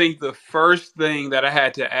 I think the first thing that I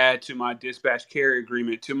had to add to my dispatch carrier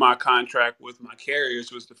agreement to my contract with my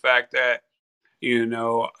carriers was the fact that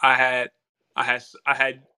I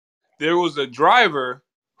had there was a driver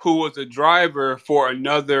who was a driver for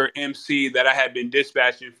another MC that I had been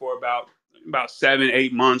dispatching for about 7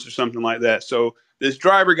 8 months or something like that. So this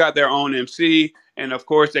driver got their own MC, and of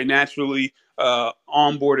course they naturally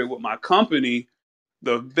onboarded with my company.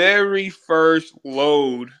 The very first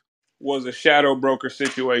load was a shadow broker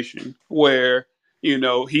situation where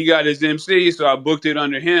he got his MC, so I booked it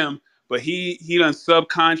under him, but he done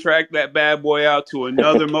subcontract that bad boy out to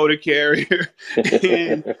another motor carrier,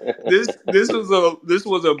 and this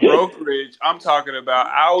was a brokerage. I'm talking about.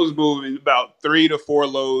 I was moving about 3 to 4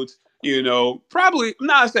 loads. Probably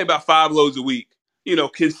not. I say about 5 loads a week.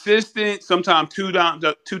 Consistent. Sometimes two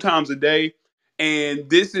times a day, and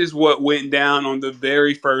this is what went down on the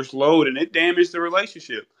very first load, and it damaged the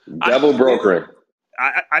relationship. I Double still, brokering.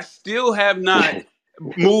 I still have not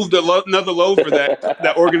moved another load for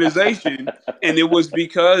that organization, and it was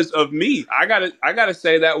because of me. I gotta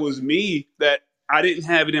say that was me, that I didn't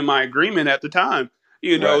have it in my agreement at the time.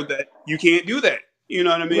 Right, That you can't do that. You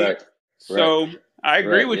know what I mean? right, right, So I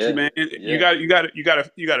agree right. with you, Yeah, man. You yeah, got you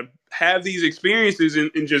got to have these experiences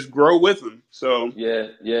and just grow with them. So yeah,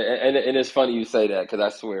 yeah. And it's funny you say that because I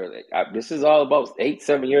swear, like, this is all about 8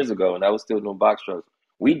 7 years ago, and I was still doing box trucks.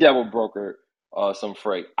 We double brokered some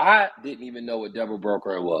freight. I didn't even know what double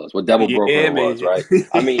brokering was. What double yeah, brokering was, man. right?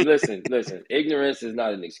 I mean, listen, listen. Ignorance is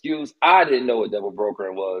not an excuse. I didn't know what double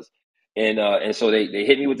brokering was, and so they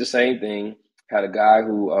hit me with the same thing. Had a guy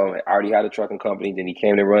who already had a trucking company, then he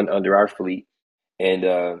came to run under our fleet, and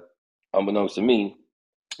unbeknownst to me,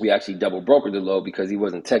 we actually double brokered the load because he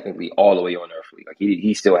wasn't technically all the way on our fleet. Like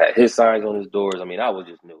he still had his signs on his doors. I mean, I was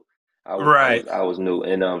just new. I was I Right. was I was new,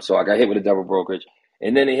 and so I got hit with a double brokerage,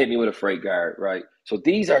 and then they hit me with a freight guard. Right. So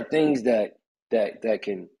these are things that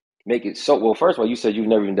can make it so. Well, first of all, you said you've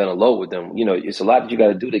never even done a load with them. It's a lot that you got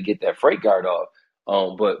to do to get that freight guard off.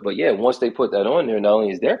 But yeah, once they put that on there, not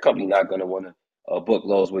only is their company not going to want to book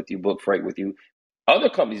loads with you, book freight with you, other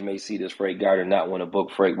companies may see this freight guard and not want to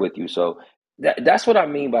book freight with you. So that's what I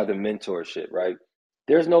mean by the mentorship, right?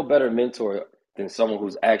 There's no better mentor than someone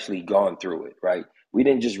who's actually gone through it, right? We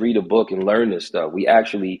didn't just read a book and learn this stuff. We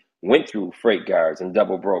actually went through freight guards and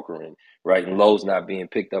double brokering, right? And loads not being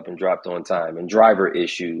picked up and dropped on time, and driver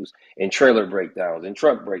issues, and trailer breakdowns, and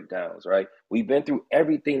truck breakdowns, right? We've been through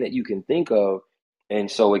everything that you can think of. And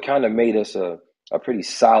so it kind of made us a pretty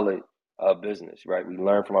solid business, right? We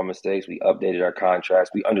learned from our mistakes. We updated our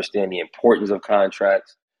contracts. We understand the importance of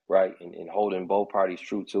contracts, right? And holding both parties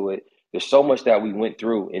true to it. There's so much that we went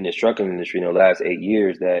through in this trucking industry in the last 8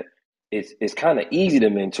 years that it's kind of easy to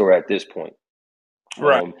mentor at this point.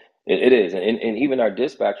 Right. It is, and even our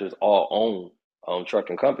dispatchers all own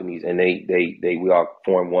trucking companies, and they we all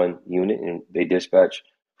form one unit, and they dispatch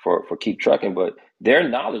for Keep Trucking, but they're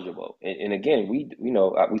knowledgeable. And again,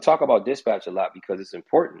 we talk about dispatch a lot because it's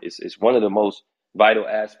important. It's one of the most vital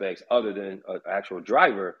aspects, other than an actual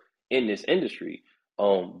driver, in this industry.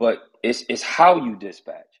 But it's how you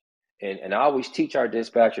dispatch, and I always teach our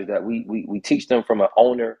dispatchers that we teach them from an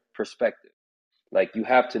owner perspective. Like you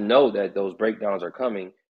have to know that those breakdowns are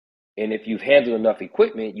coming, and if you've handled enough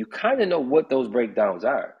equipment, you kind of know what those breakdowns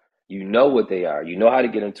are. You know what they are. You know how to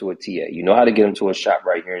get them to a TA. You know how to get them to a shop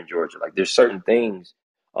right here in Georgia. Like there's certain things.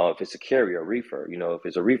 If it's a carrier, a reefer, if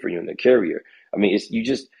it's a reefer unit, a carrier. I mean,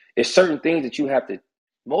 it's certain things that you have to.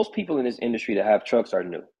 Most people in this industry that have trucks are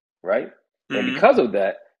new, right? And Hmm. because of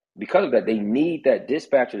that, they need that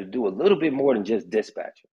dispatcher to do a little bit more than just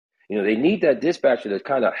dispatching. They need that dispatcher to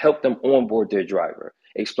kind of help them onboard their driver,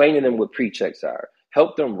 explaining them what pre-checks are,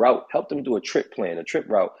 help them do a trip plan, a trip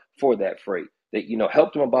route for that freight. That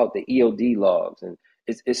help them about the EOD logs, and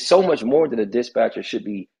it's so much more that a dispatcher should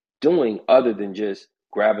be doing other than just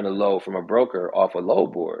grabbing a load from a broker off a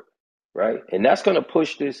load board, right? And that's going to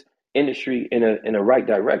push this industry in a right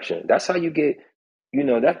direction. That's how you get,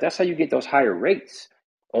 that's how you get those higher rates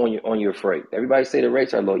on your freight. Everybody say the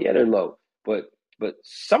rates are low. Yeah, they're low, but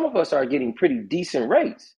some of us are getting pretty decent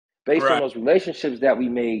rates based on Right. those relationships that we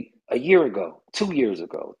made a year ago, 2 years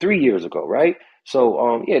ago, 3 years ago, right?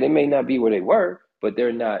 So yeah, they may not be where they were, but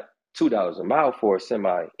they're not $2 a mile for a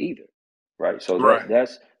semi either, right? So Right.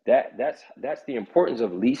 that's the importance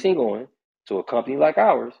of leasing on to a company like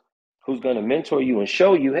ours, who's going to mentor you and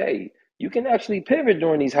show you, hey, you can actually pivot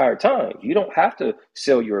during these hard times. You don't have to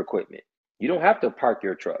sell your equipment. You don't have to park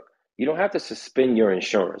your truck. You don't have to suspend your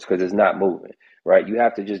insurance because it's not moving, right? You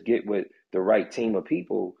have to just get with the right team of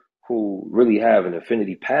people who really have an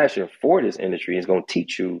affinity passion for this industry and is going to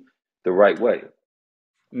teach you the right way.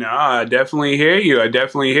 No, I definitely hear you. I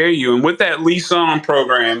definitely hear you. And with that lease on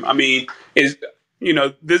program, I mean, is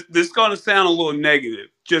this going to sound a little negative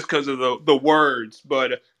just because of the words,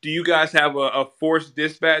 but do you guys have a forced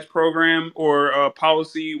dispatch program or a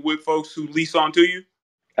policy with folks who lease on to you?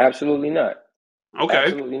 Absolutely not. Okay.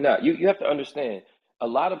 Absolutely not. You have to understand, a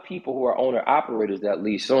lot of people who are owner operators that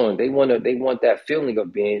lease on, they want that feeling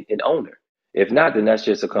of being an owner. If not, then that's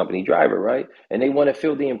just a company driver, right? And they want to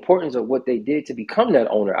feel the importance of what they did to become that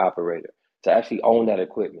owner operator, to actually own that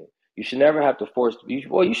equipment. You should never have to force.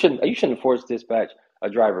 You shouldn't force dispatch a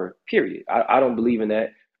driver. Period. I don't believe in that.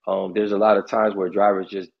 There's a lot of times where drivers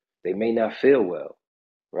just they may not feel well,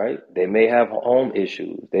 right? They may have home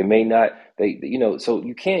issues. They may not. So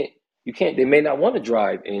you can't. They may not want to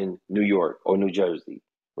drive in New York or New Jersey,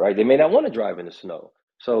 right? They may not want to drive in the snow.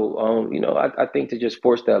 So, I think to just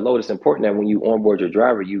force that load, it's important that when you onboard your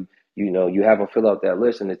driver, you have them fill out that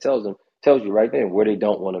list, and it tells you right then where they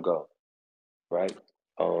don't want to go, right?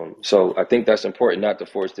 So I think that's important, not to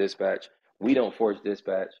force dispatch. We don't force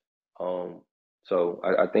dispatch. Um, so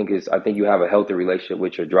I think you have a healthy relationship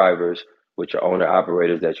with your drivers, with your owner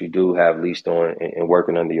operators that you do have leased on and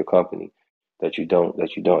working under your company. That you don't.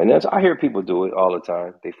 And I hear people do it all the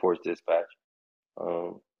time. They force dispatch.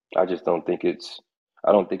 Um, I just don't think it's.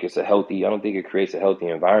 I don't think it's a healthy. I don't think it creates a healthy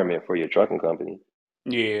environment for your trucking company.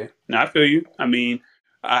 Yeah, no, I feel you. I mean,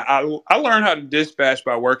 I learned how to dispatch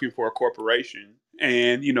by working for a corporation,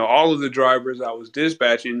 and all of the drivers I was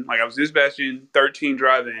dispatching, like I was dispatching 13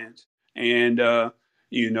 drive-ins, and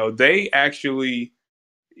they actually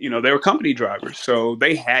they were company drivers, so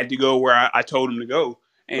they had to go where I told them to go.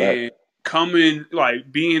 Right. And coming,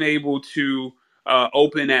 like being able to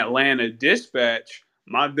open Atlanta Dispatch,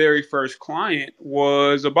 my very first client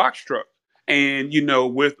was a box truck. And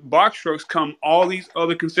with box trucks come all these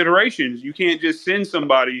other considerations. You can't just send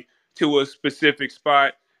somebody to a specific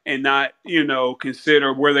spot and not,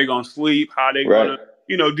 consider where they're gonna sleep, how they're Right.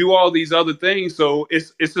 gonna, do all these other things. So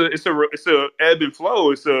it's a ebb and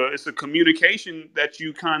flow. It's a communication that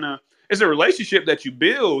you kind of it's a relationship that you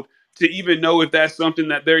build to even know if that's something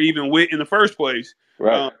that they're even with in the first place.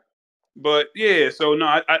 Right. Um, but yeah, so no,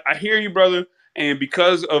 I hear you, brother. And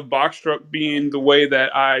because of box truck being the way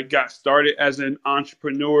that I got started as an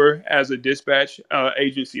entrepreneur, as a dispatch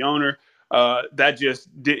agency owner, that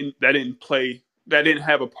didn't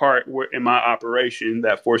have a part in my operation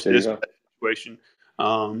that forced There you go. dispatch situation.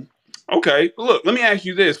 Um, okay, look, let me ask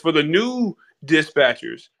you this: for the new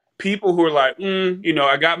dispatchers, people who are like,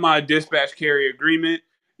 I got my dispatch carrier agreement.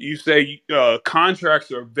 You say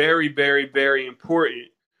contracts are very, very, very important.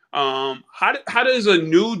 How does a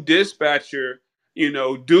new dispatcher,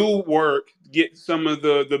 do work, get some of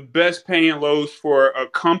the best paying loads for a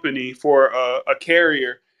company, for a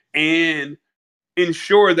carrier, and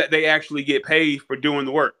ensure that they actually get paid for doing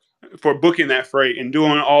the work, for booking that freight and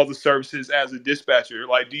doing all the services as a dispatcher?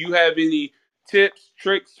 Like, do you have any tips,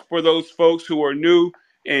 tricks for those folks who are new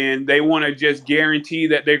and they want to just guarantee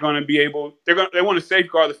that they're going to be able, they want to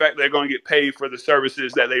safeguard the fact that they're going to get paid for the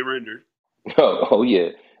services that they render? Oh yeah.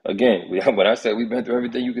 Again, when I said we've been through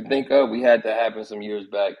everything you could think of, we had that happen some years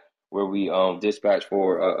back where we dispatched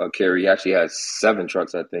for a carrier. He actually had 7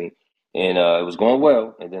 trucks, I think, and it was going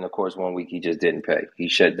well. And then, of course, one week he just didn't pay. He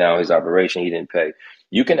shut down his operation. He didn't pay.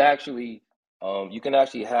 You can actually, you can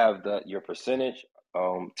actually have your percentage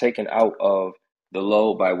taken out of the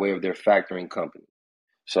load by way of their factoring company.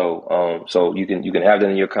 So you can have that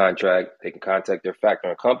in your contract. They can contact their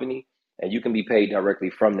factoring company, and you can be paid directly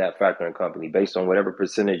from that factoring company based on whatever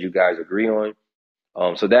percentage you guys agree on.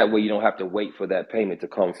 So that way you don't have to wait for that payment to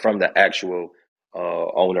come from the actual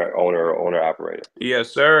owner operator.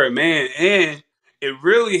 Yes, sir, man. And it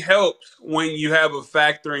really helps when you have a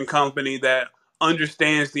factoring company that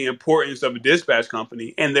understands the importance of a dispatch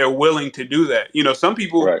company and they're willing to do that. You know,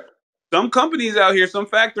 Right, some companies out here, some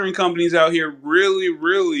factoring companies out here really,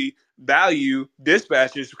 really value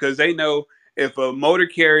dispatchers because they know if a motor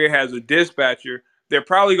carrier has a dispatcher, they're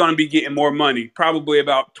probably going to be getting more money, probably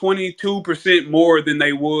about 22% more than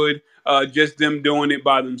they would just them doing it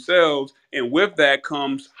by themselves. And with that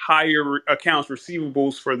comes higher accounts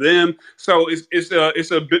receivables for them. So it's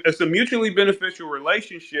a mutually beneficial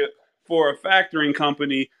relationship for a factoring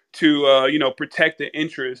company to protect the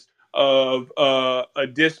interest of a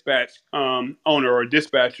dispatch owner or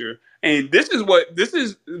dispatcher. And this is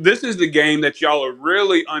the game that y'all will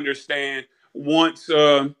really understand once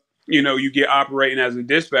you get operating as a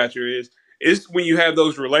dispatcher is when you have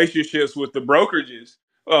those relationships with the brokerages,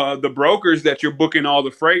 the brokers that you're booking all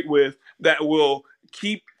the freight with that will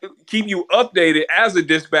keep keep you updated as a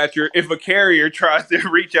dispatcher if a carrier tries to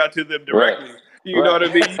reach out to them right, directly. You know right, what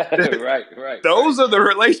I mean? right. Those are the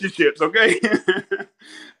relationships, okay?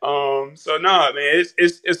 So no, man,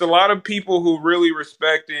 it's a lot of people who really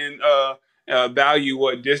respect and value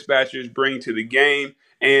what dispatchers bring to the game,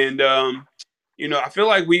 and I feel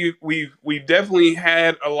like we've definitely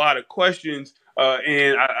had a lot of questions,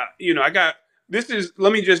 and I got this is.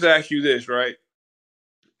 Let me just ask you this, right?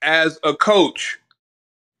 As a coach,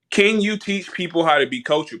 can you teach people how to be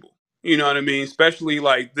coachable? You know what I mean? Especially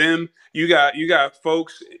like them, you got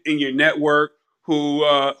folks in your network who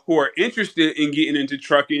are interested in getting into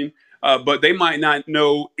trucking, but they might not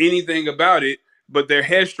know anything about it, but they're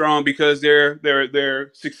headstrong because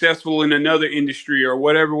they're successful in another industry or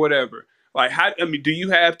whatever, whatever. Like how I mean, do you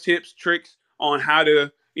have tips, tricks on how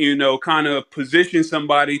to kind of position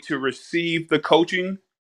somebody to receive the coaching?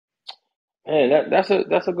 Man, that's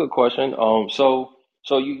a good question.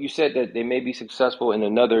 So you said that they may be successful in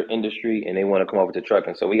another industry and they want to come over to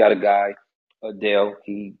trucking. So we got a guy, Dale.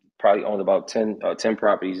 He probably owns about 10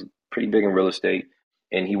 properties, pretty big in real estate,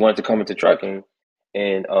 and he wanted to come into trucking.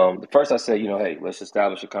 And the first I said, hey, let's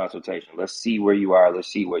establish a consultation. Let's see where you are. Let's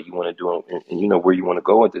see what you want to do, and where you want to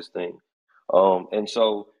go with this thing. And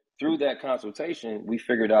so through that consultation, we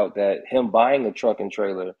figured out that him buying a truck and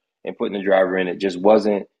trailer and putting the driver in it just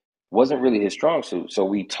wasn't really his strong suit. So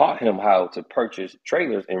we taught him how to purchase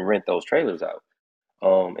trailers and rent those trailers out.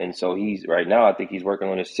 And so he's right now, I think he's working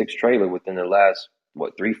on his sixth trailer within the last,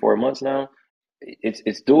 what, 3, 4 months now.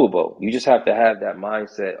 It's doable. You just have to have that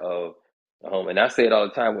mindset of, and I say it all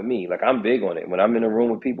the time with me. Like I'm big on it. When I'm in a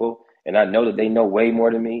room with people and I know that they know way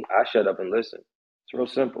more than me, I shut up and listen. It's real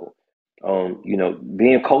simple.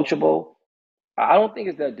 Being coachable, I don't think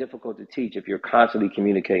it's that difficult to teach if you're constantly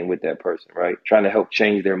communicating with that person, right? Trying to help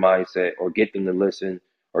change their mindset or get them to listen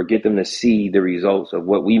or get them to see the results of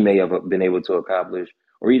what we may have been able to accomplish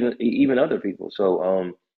or even other people.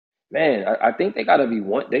 So man, I think they gotta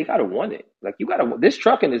want it. Like you gotta this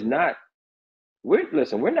trucking is not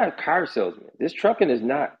we're not car salesmen. This trucking is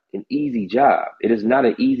not an easy job. It is not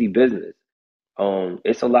an easy business.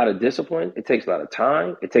 It's a lot of discipline. It takes a lot of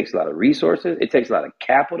time. It takes a lot of resources. It takes a lot of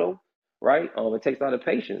capital, right? It takes a lot of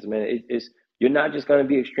patience, man. It's you're not just going to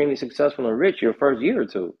be extremely successful and rich your first year or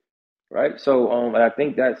two, right? So, and I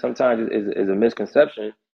think that sometimes is a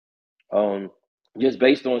misconception, um, just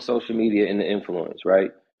based on social media and the influence,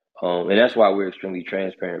 right? And that's why we're extremely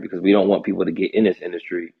transparent because we don't want people to get in this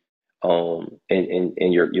industry, and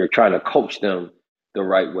you're trying to coach them the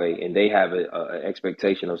right way, and they have a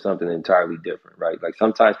expectation of something entirely different, right? Like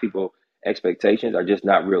sometimes people expectations are just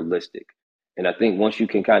not realistic, and I think once you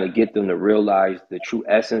can kind of get them to realize the true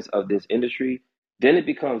essence of this industry, then it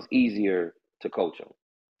becomes easier to coach them.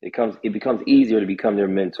 It becomes easier to become their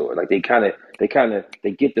mentor. Like they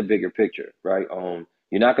get the bigger picture, right?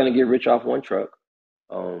 You're not going to get rich off one truck.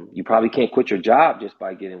 You probably can't quit your job just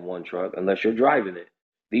by getting one truck unless you're driving it.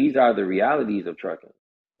 These are the realities of trucking,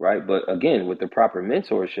 right? But again, with the proper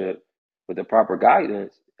mentorship, with the proper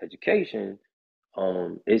guidance, education,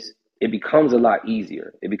 it becomes a lot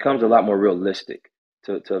easier. It becomes a lot more realistic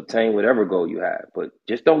to obtain whatever goal you have. But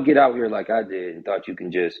just don't get out here like I did and thought you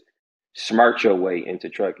can just smart your way into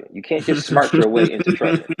trucking. You can't just smart your way into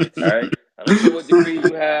trucking. All right. I don't care what degree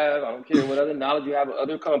you have. I don't care what other knowledge you have of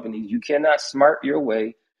other companies. You cannot smart your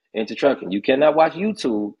way into trucking. You cannot watch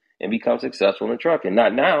YouTube and become successful in trucking.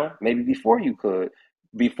 Not now. Maybe before you could.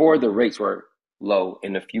 Before the rates were low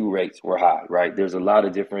and the fuel rates were high, right? There's a lot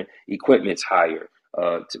of different equipment's higher.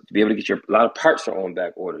 To be able to get a lot of parts are on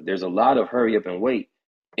back order. There's a lot of hurry up and wait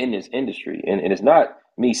in this industry. And it's not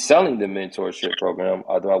me selling the mentorship program,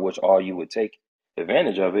 although I wish all you would take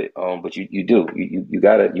advantage of it. But you do you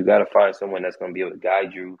gotta find someone that's gonna be able to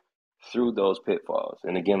guide you through those pitfalls.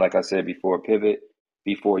 And again, like I said before, pivot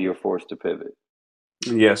before you're forced to pivot.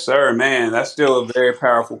 Yes, sir, man. That's still a very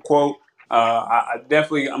powerful quote. I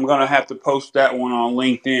definitely I'm gonna have to post that one on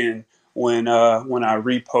LinkedIn when I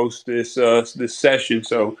repost this session.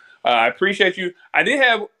 So I appreciate you. I did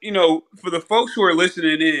have for the folks who are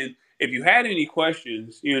listening in, if you had any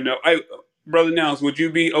questions, brother Nels, would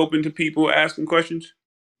you be open to people asking questions?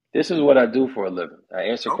 This is what I do for a living. I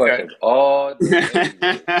answer Okay. questions all day, every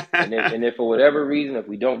day. And if for whatever reason, if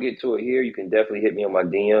we don't get to it here, you can definitely hit me on my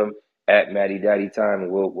DM at Matty Daddy Time,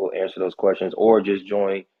 and we'll answer those questions, or just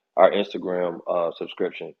join our Instagram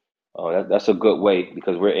subscription. That's a good way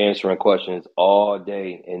because we're answering questions all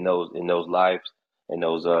day in those lives and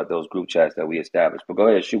those group chats that we established. But go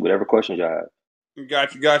ahead, shoot whatever questions you have.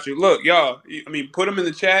 Got you, got you. Look, y'all. I mean, put them in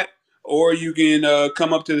the chat, or you can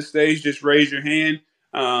come up to the stage. Just raise your hand.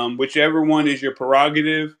 Whichever one is your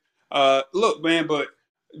prerogative. Look, man, but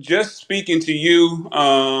just speaking to you,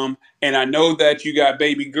 and I know that you got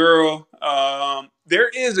baby girl. There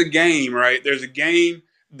is a game, right? There's a game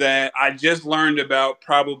that I just learned about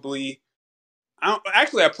probably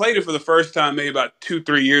I played it for the first time maybe about 2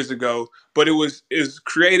 3 years ago, but it was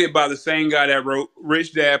created by the same guy that wrote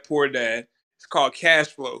Rich Dad Poor Dad. It's called Cash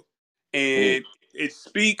Flow, Mm, and it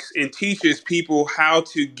speaks and teaches people how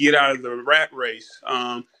to get out of the rat race.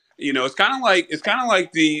 It's kind of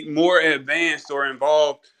like the more advanced or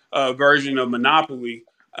involved version of Monopoly,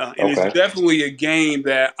 and it's okay, definitely a game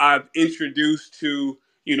that I've introduced to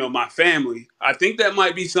my family. I think that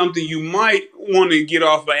might be something you might want to get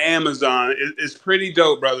off of Amazon. It's pretty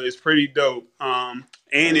dope, brother. It's pretty dope. I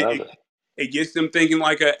And it, love it it. it gets them thinking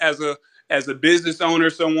like as a business owner,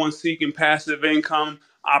 someone seeking passive income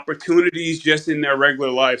opportunities just in their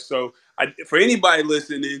regular life. So for anybody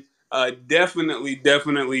listening, definitely,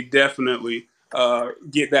 definitely, definitely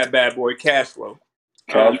get that bad boy Cash Flow.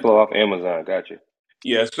 Cash Um, flow off Amazon, got you.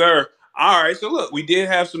 yes, sir. All right. So look, we did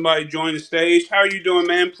have somebody join the stage. How are you doing,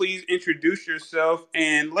 man? Please introduce yourself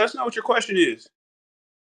and let us know what your question is.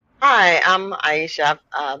 Hi, I'm Aisha.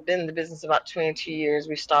 I've been in the business about 22 years.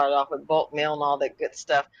 We started off with bulk mail and all that good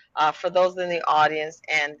stuff. For those in the audience,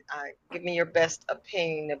 and give me your best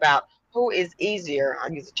opinion about who is easier, I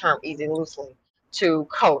use the term easy loosely, to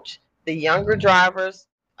coach the younger drivers,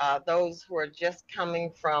 those who are just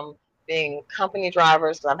coming from being company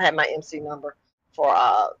drivers, 'cause I've had my MC number for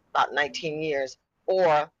about 19 years,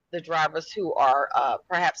 or the drivers who are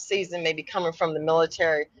perhaps seasoned, maybe coming from the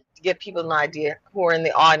military to give people an idea who are in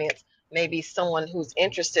the audience, maybe someone who's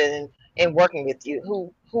interested in working with you.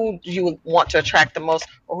 Who do you want to attract the most,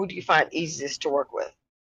 or who do you find easiest to work with?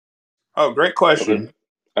 Oh, great Okay. question.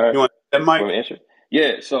 All right. You want that, You Mike? want me to answer?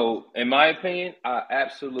 Yeah. So, in my opinion, I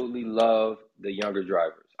absolutely love the younger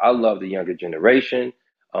drivers. I love the younger generation.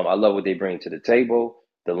 I love what they bring to the table,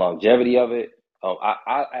 the longevity of it.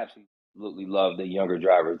 I absolutely love the younger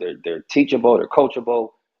drivers. They're teachable, they're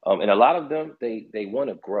coachable, and a lot of them they want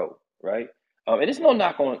to grow, right? And it's no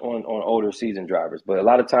knock on older seasoned drivers, but a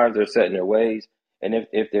lot of times they're set in their ways, and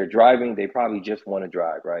if they're driving, they probably just want to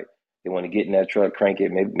drive, right? They want to get in that truck, crank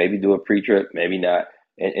it, maybe do a pre-trip, maybe not,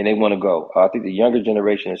 and they want to go. I think the younger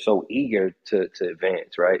generation is so eager to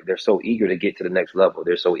advance, right? They're so eager to get to the next level.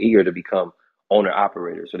 They're so eager to become owner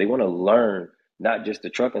operators. So they want to learn not just the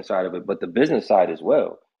trucking side of it, but the business side as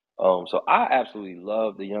well. So I absolutely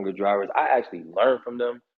love the younger drivers. I actually learn from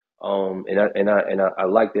them, and I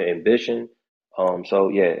like their ambition. So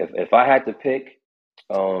yeah, if I had to pick,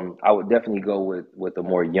 I would definitely go with a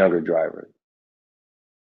more younger driver,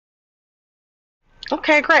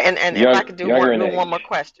 Okay, great. And if I could younger in do one age. more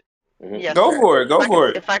question. Hmm. Yes, Go sir. for it. Go for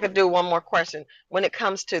it. If I could do one more question, when it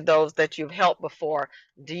comes to those that you've helped before,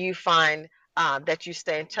 do you find that you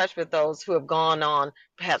stay in touch with those who have gone on,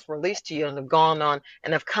 perhaps released to you and have gone on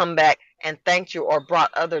and have come back and thanked you or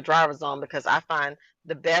brought other drivers on? Because I find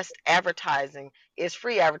the best advertising is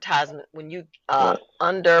free advertisement when you Right.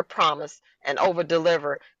 under promise and over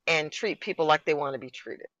deliver and treat people like they want to be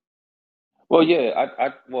treated. Well, yeah,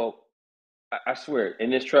 I swear,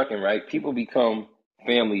 in this trucking, right? People become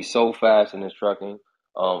family so fast in this trucking.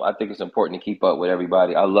 I think it's important to keep up with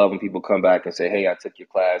everybody. I love when people come back and say, "Hey, I took your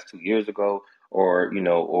class 2 years ago," or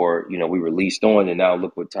we released on, and now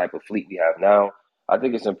look what type of fleet we have now. I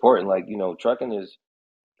think it's important. Like, trucking is,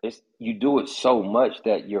 it's, you do it so much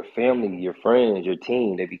that your family, your friends, your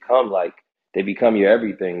team, they become your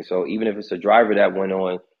everything. So even if it's a driver that went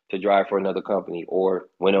on to drive for another company, or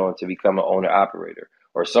went on to become an owner operator,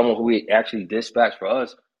 or someone who we actually dispatched for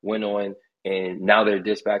us went on and now they're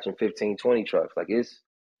dispatching 15, 20 trucks. Like,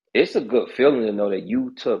 it's a good feeling to know that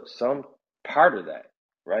you took some part of that,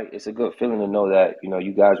 right? It's a good feeling to know that,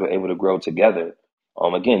 you guys were able to grow together.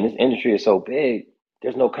 Again, this industry is so big,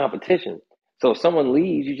 there's no competition. So if someone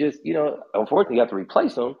leaves, you just, unfortunately, you have to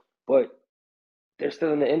replace them, but they're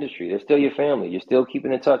still in the industry. They're still your family. You're still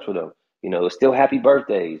keeping in touch with them. It's still happy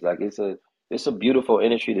birthdays. Like, it's a beautiful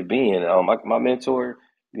industry to be in. My mentor,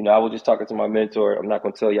 I was just talking to my mentor. I'm not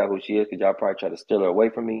gonna tell y'all who she is because y'all probably try to steal her away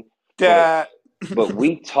from me. But Dad. but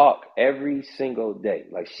we talk every single day.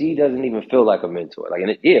 Like, she doesn't even feel like a mentor. Like,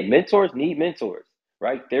 and yeah, mentors need mentors,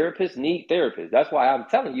 right? Therapists need therapists. That's why I'm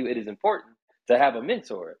telling you it is important to have a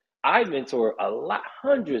mentor. I mentor a lot,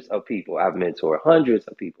 hundreds of people. I've mentored hundreds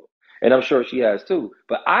of people, and I'm sure she has too.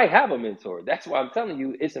 But I have a mentor. That's why I'm telling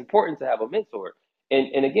you it's important to have a mentor.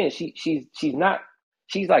 And again, she's not,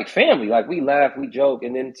 she's like family. Like, we laugh, we joke,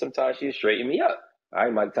 and then sometimes she'll straighten me up. All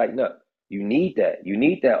right, Mike, tighten up. You need that. You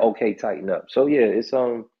need that. Okay, tighten up. So yeah, it's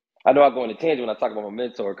I know I go on a tangent when I talk about my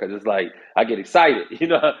mentor because it's like I get excited. I Right,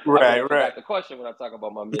 want to come right. back to question when I talk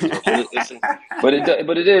about my mentor. But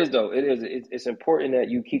it is though. It's important that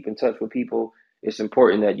you keep in touch with people. It's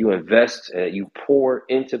important that you invest, you pour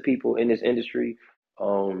into people in this industry,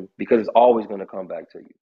 because it's always going to come back to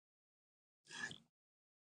you.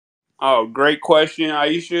 Oh, great question,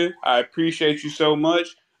 Aisha. I appreciate you so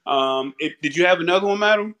much. Did you have another one,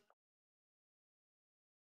 madam?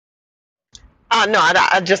 No,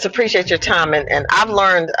 I just appreciate your time, and I've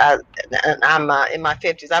learned, and I'm in my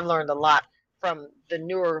 50s. I've learned a lot from the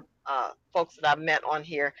newer folks that I've met on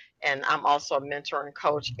here, and I'm also a mentor and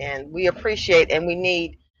coach. And we appreciate and we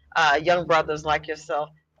need young brothers like yourself.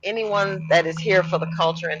 Anyone that is here for the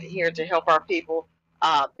culture and here to help our people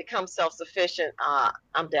become self-sufficient,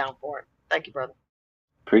 I'm down for it. Thank you, brother.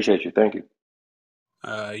 Appreciate you. Thank you.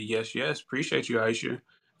 Yes, yes. Appreciate you, Aisha.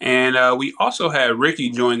 And we also had Ricky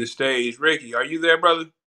join the stage. Ricky, are you there, brother?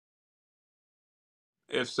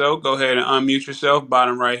 If so, go ahead and unmute yourself,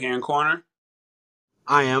 bottom right hand corner.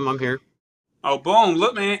 I am. I'm here. Oh, boom.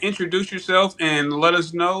 Look, man, introduce yourself and let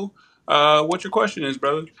us know what your question is,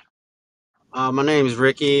 brother. My name is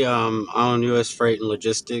Ricky. I own U.S. Freight and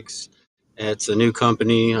Logistics. It's a new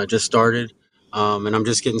company I just started, and I'm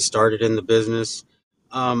just getting started in the business.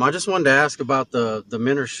 I just wanted to ask about the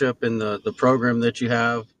mentorship and the program that you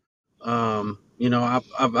have.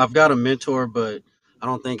 I've got a mentor, but I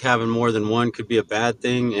don't think having more than one could be a bad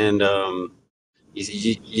thing. And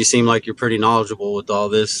you seem like you're pretty knowledgeable with all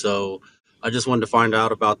this, so I just wanted to find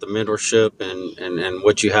out about the mentorship and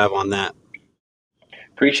what you have on that.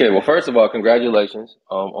 Appreciate it. Well, first of all, congratulations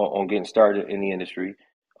on getting started in the industry.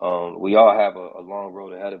 We all have a long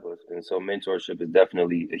road ahead of us, and so mentorship is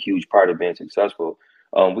definitely a huge part of being successful.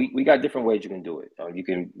 We got different ways you can do it.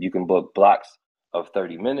 You can book blocks of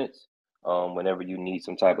 30 minutes whenever you need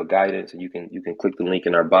some type of guidance, and you can click the link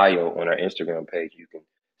in our bio on our Instagram page. You can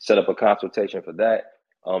set up a consultation for that,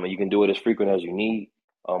 and you can do it as frequent as you need.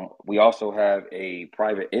 We also have a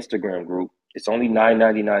private Instagram group. It's only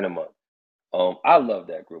 $9.99 a month. I love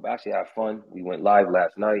that group. I actually have fun. We went live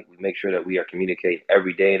last night. We make sure that we are communicating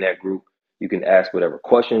every day in that group. You can ask whatever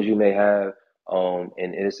questions you may have. And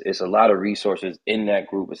it's a lot of resources in that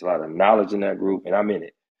group. It's a lot of knowledge in that group, and I'm in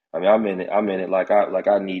it. I mean, I'm in it. I'm in it like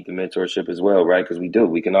I need the mentorship as well, right? Because we do.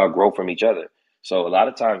 We can all grow from each other. So a lot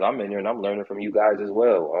of times I'm in here and I'm learning from you guys as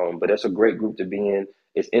well. But that's a great group to be in.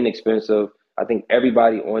 It's inexpensive. I think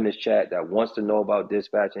everybody on this chat that wants to know about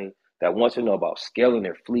dispatching, that wants to know about scaling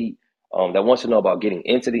their fleet, that wants to know about getting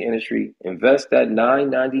into the industry, invest that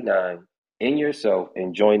 $9.99 in yourself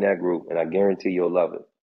and join that group, and I guarantee you'll love it.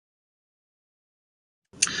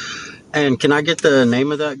 And can I get the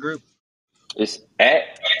name of that group? It's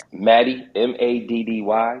at Maddie Maddy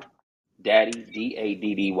Daddy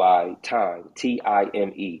Daddy Time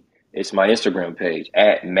Time. It's my Instagram page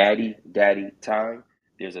at Maddie Daddy Time.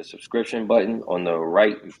 There's a subscription button on the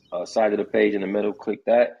right side of the page in the middle. Click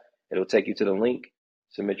that. It'll take you to the link.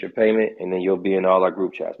 Submit your payment, and then you'll be in all our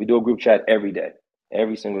group chats. We do a group chat every day,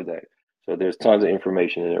 every single day. So there's tons of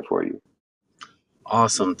information in there for you.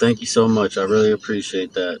 Awesome. Thank you so much. I really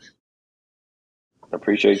appreciate that. I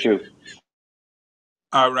appreciate you.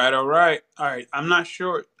 All right, all right, all right. I'm not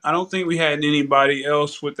sure. I don't think we had anybody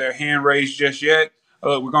else with their hand raised just yet.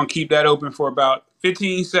 We're gonna keep that open for about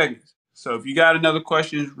 15 seconds. So if you got another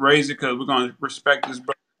question, raise it because we're going to respect this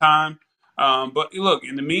brother's time. But look,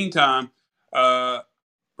 in the meantime, uh,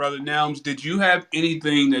 Brother Nelms, did you have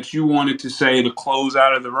anything that you wanted to say to close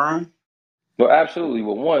out of the room? No, absolutely.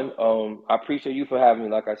 Well, one, I appreciate you for having me.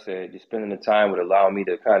 Like I said, just spending the time would allow me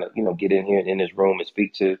to kind of, get in here in this room and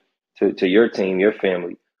speak to your team, your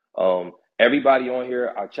family. Everybody on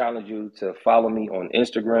here, I challenge you to follow me on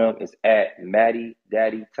Instagram. It's at Maddie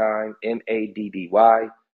Daddy Time, MADDYDADDYTIME.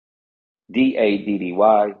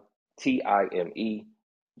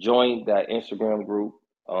 Join that Instagram group.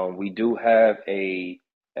 We do have a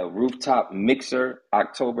rooftop mixer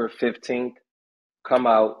October 15th. Come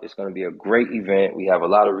out. It's going to be a great event. We have a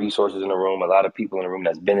lot of resources in the room, a lot of people in the room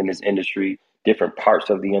that's been in this industry, different parts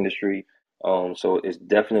of the industry. So it's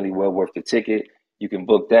definitely well worth the ticket. You can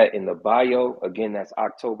book that in the bio. Again, that's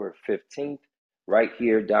October 15th, right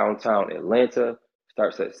here downtown Atlanta.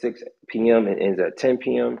 Starts at 6 p.m. and ends at 10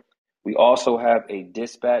 p.m. We also have a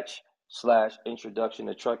dispatch / introduction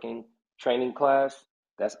to trucking training class.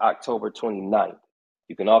 That's October 29th.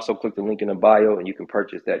 You can also click the link in the bio and you can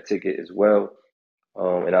purchase that ticket as well.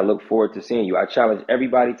 And I look forward to seeing you. I challenge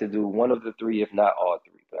everybody to do one of the three, if not all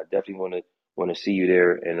three. But I definitely want to see you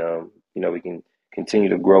there, and we can continue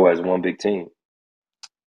to grow as one big team.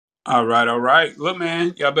 All right, all right. Look,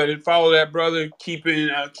 man, y'all better follow that brother. Keep in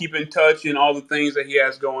touch and all the things that he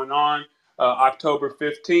has going on. October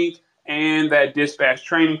 15th and that dispatch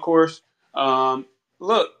training course. Um,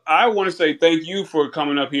 Look, I want to say thank you for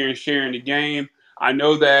coming up here and sharing the game. I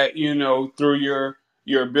know that through your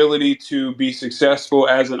ability to be successful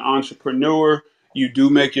as an entrepreneur, you do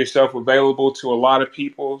make yourself available to a lot of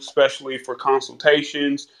people, especially for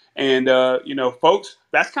consultations and folks,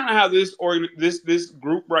 that's kind of how this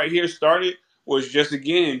group right here started. Was just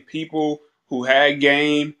again people who had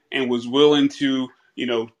game and was willing to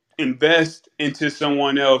invest into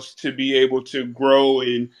someone else to be able to grow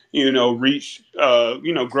and reach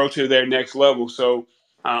grow to their next level. So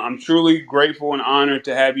I'm truly grateful and honored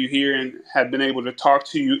to have you here and have been able to talk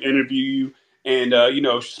to you, interview you, and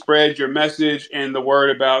spread your message and the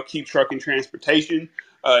word about Keep Trucking Transportation.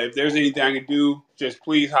 If there's anything I can do, just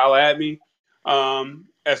please holler at me.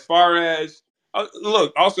 As far as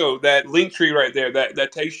look, also that link tree right there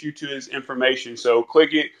that takes you to his information. So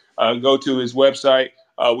click it, go to his website.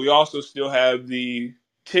 We also still have the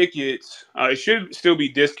tickets. It should still be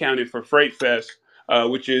discounted for Freight Fest,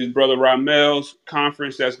 which is Brother Ramel's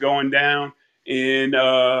conference that's going down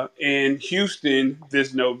in Houston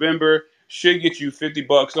this November. Should get you $50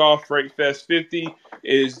 off. Freight Fest 50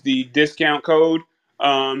 is the discount code.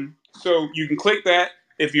 So you can click that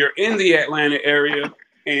if you're in the Atlanta area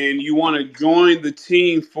and you want to join the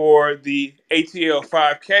team for the ATL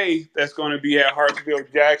 5K that's going to be at Hartsville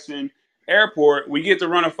Jackson Airport. We get to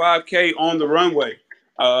run a 5K on the runway.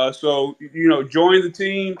 So join the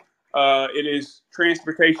team. It is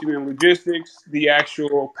transportation and logistics. The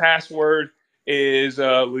actual password is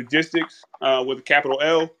logistics with a capital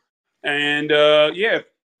L. And yeah,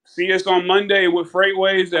 see us on Monday with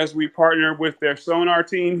Freightways as we partner with their sonar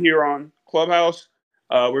team here on Clubhouse.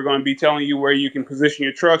 We're going to be telling you where you can position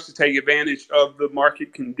your trucks to take advantage of the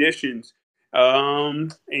market conditions.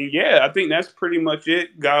 And yeah, I think that's pretty much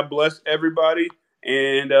it. God bless everybody.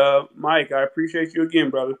 And Mike, I appreciate you again,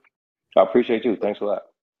 brother. I appreciate you. Thanks a lot.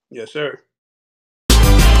 Yes, sir.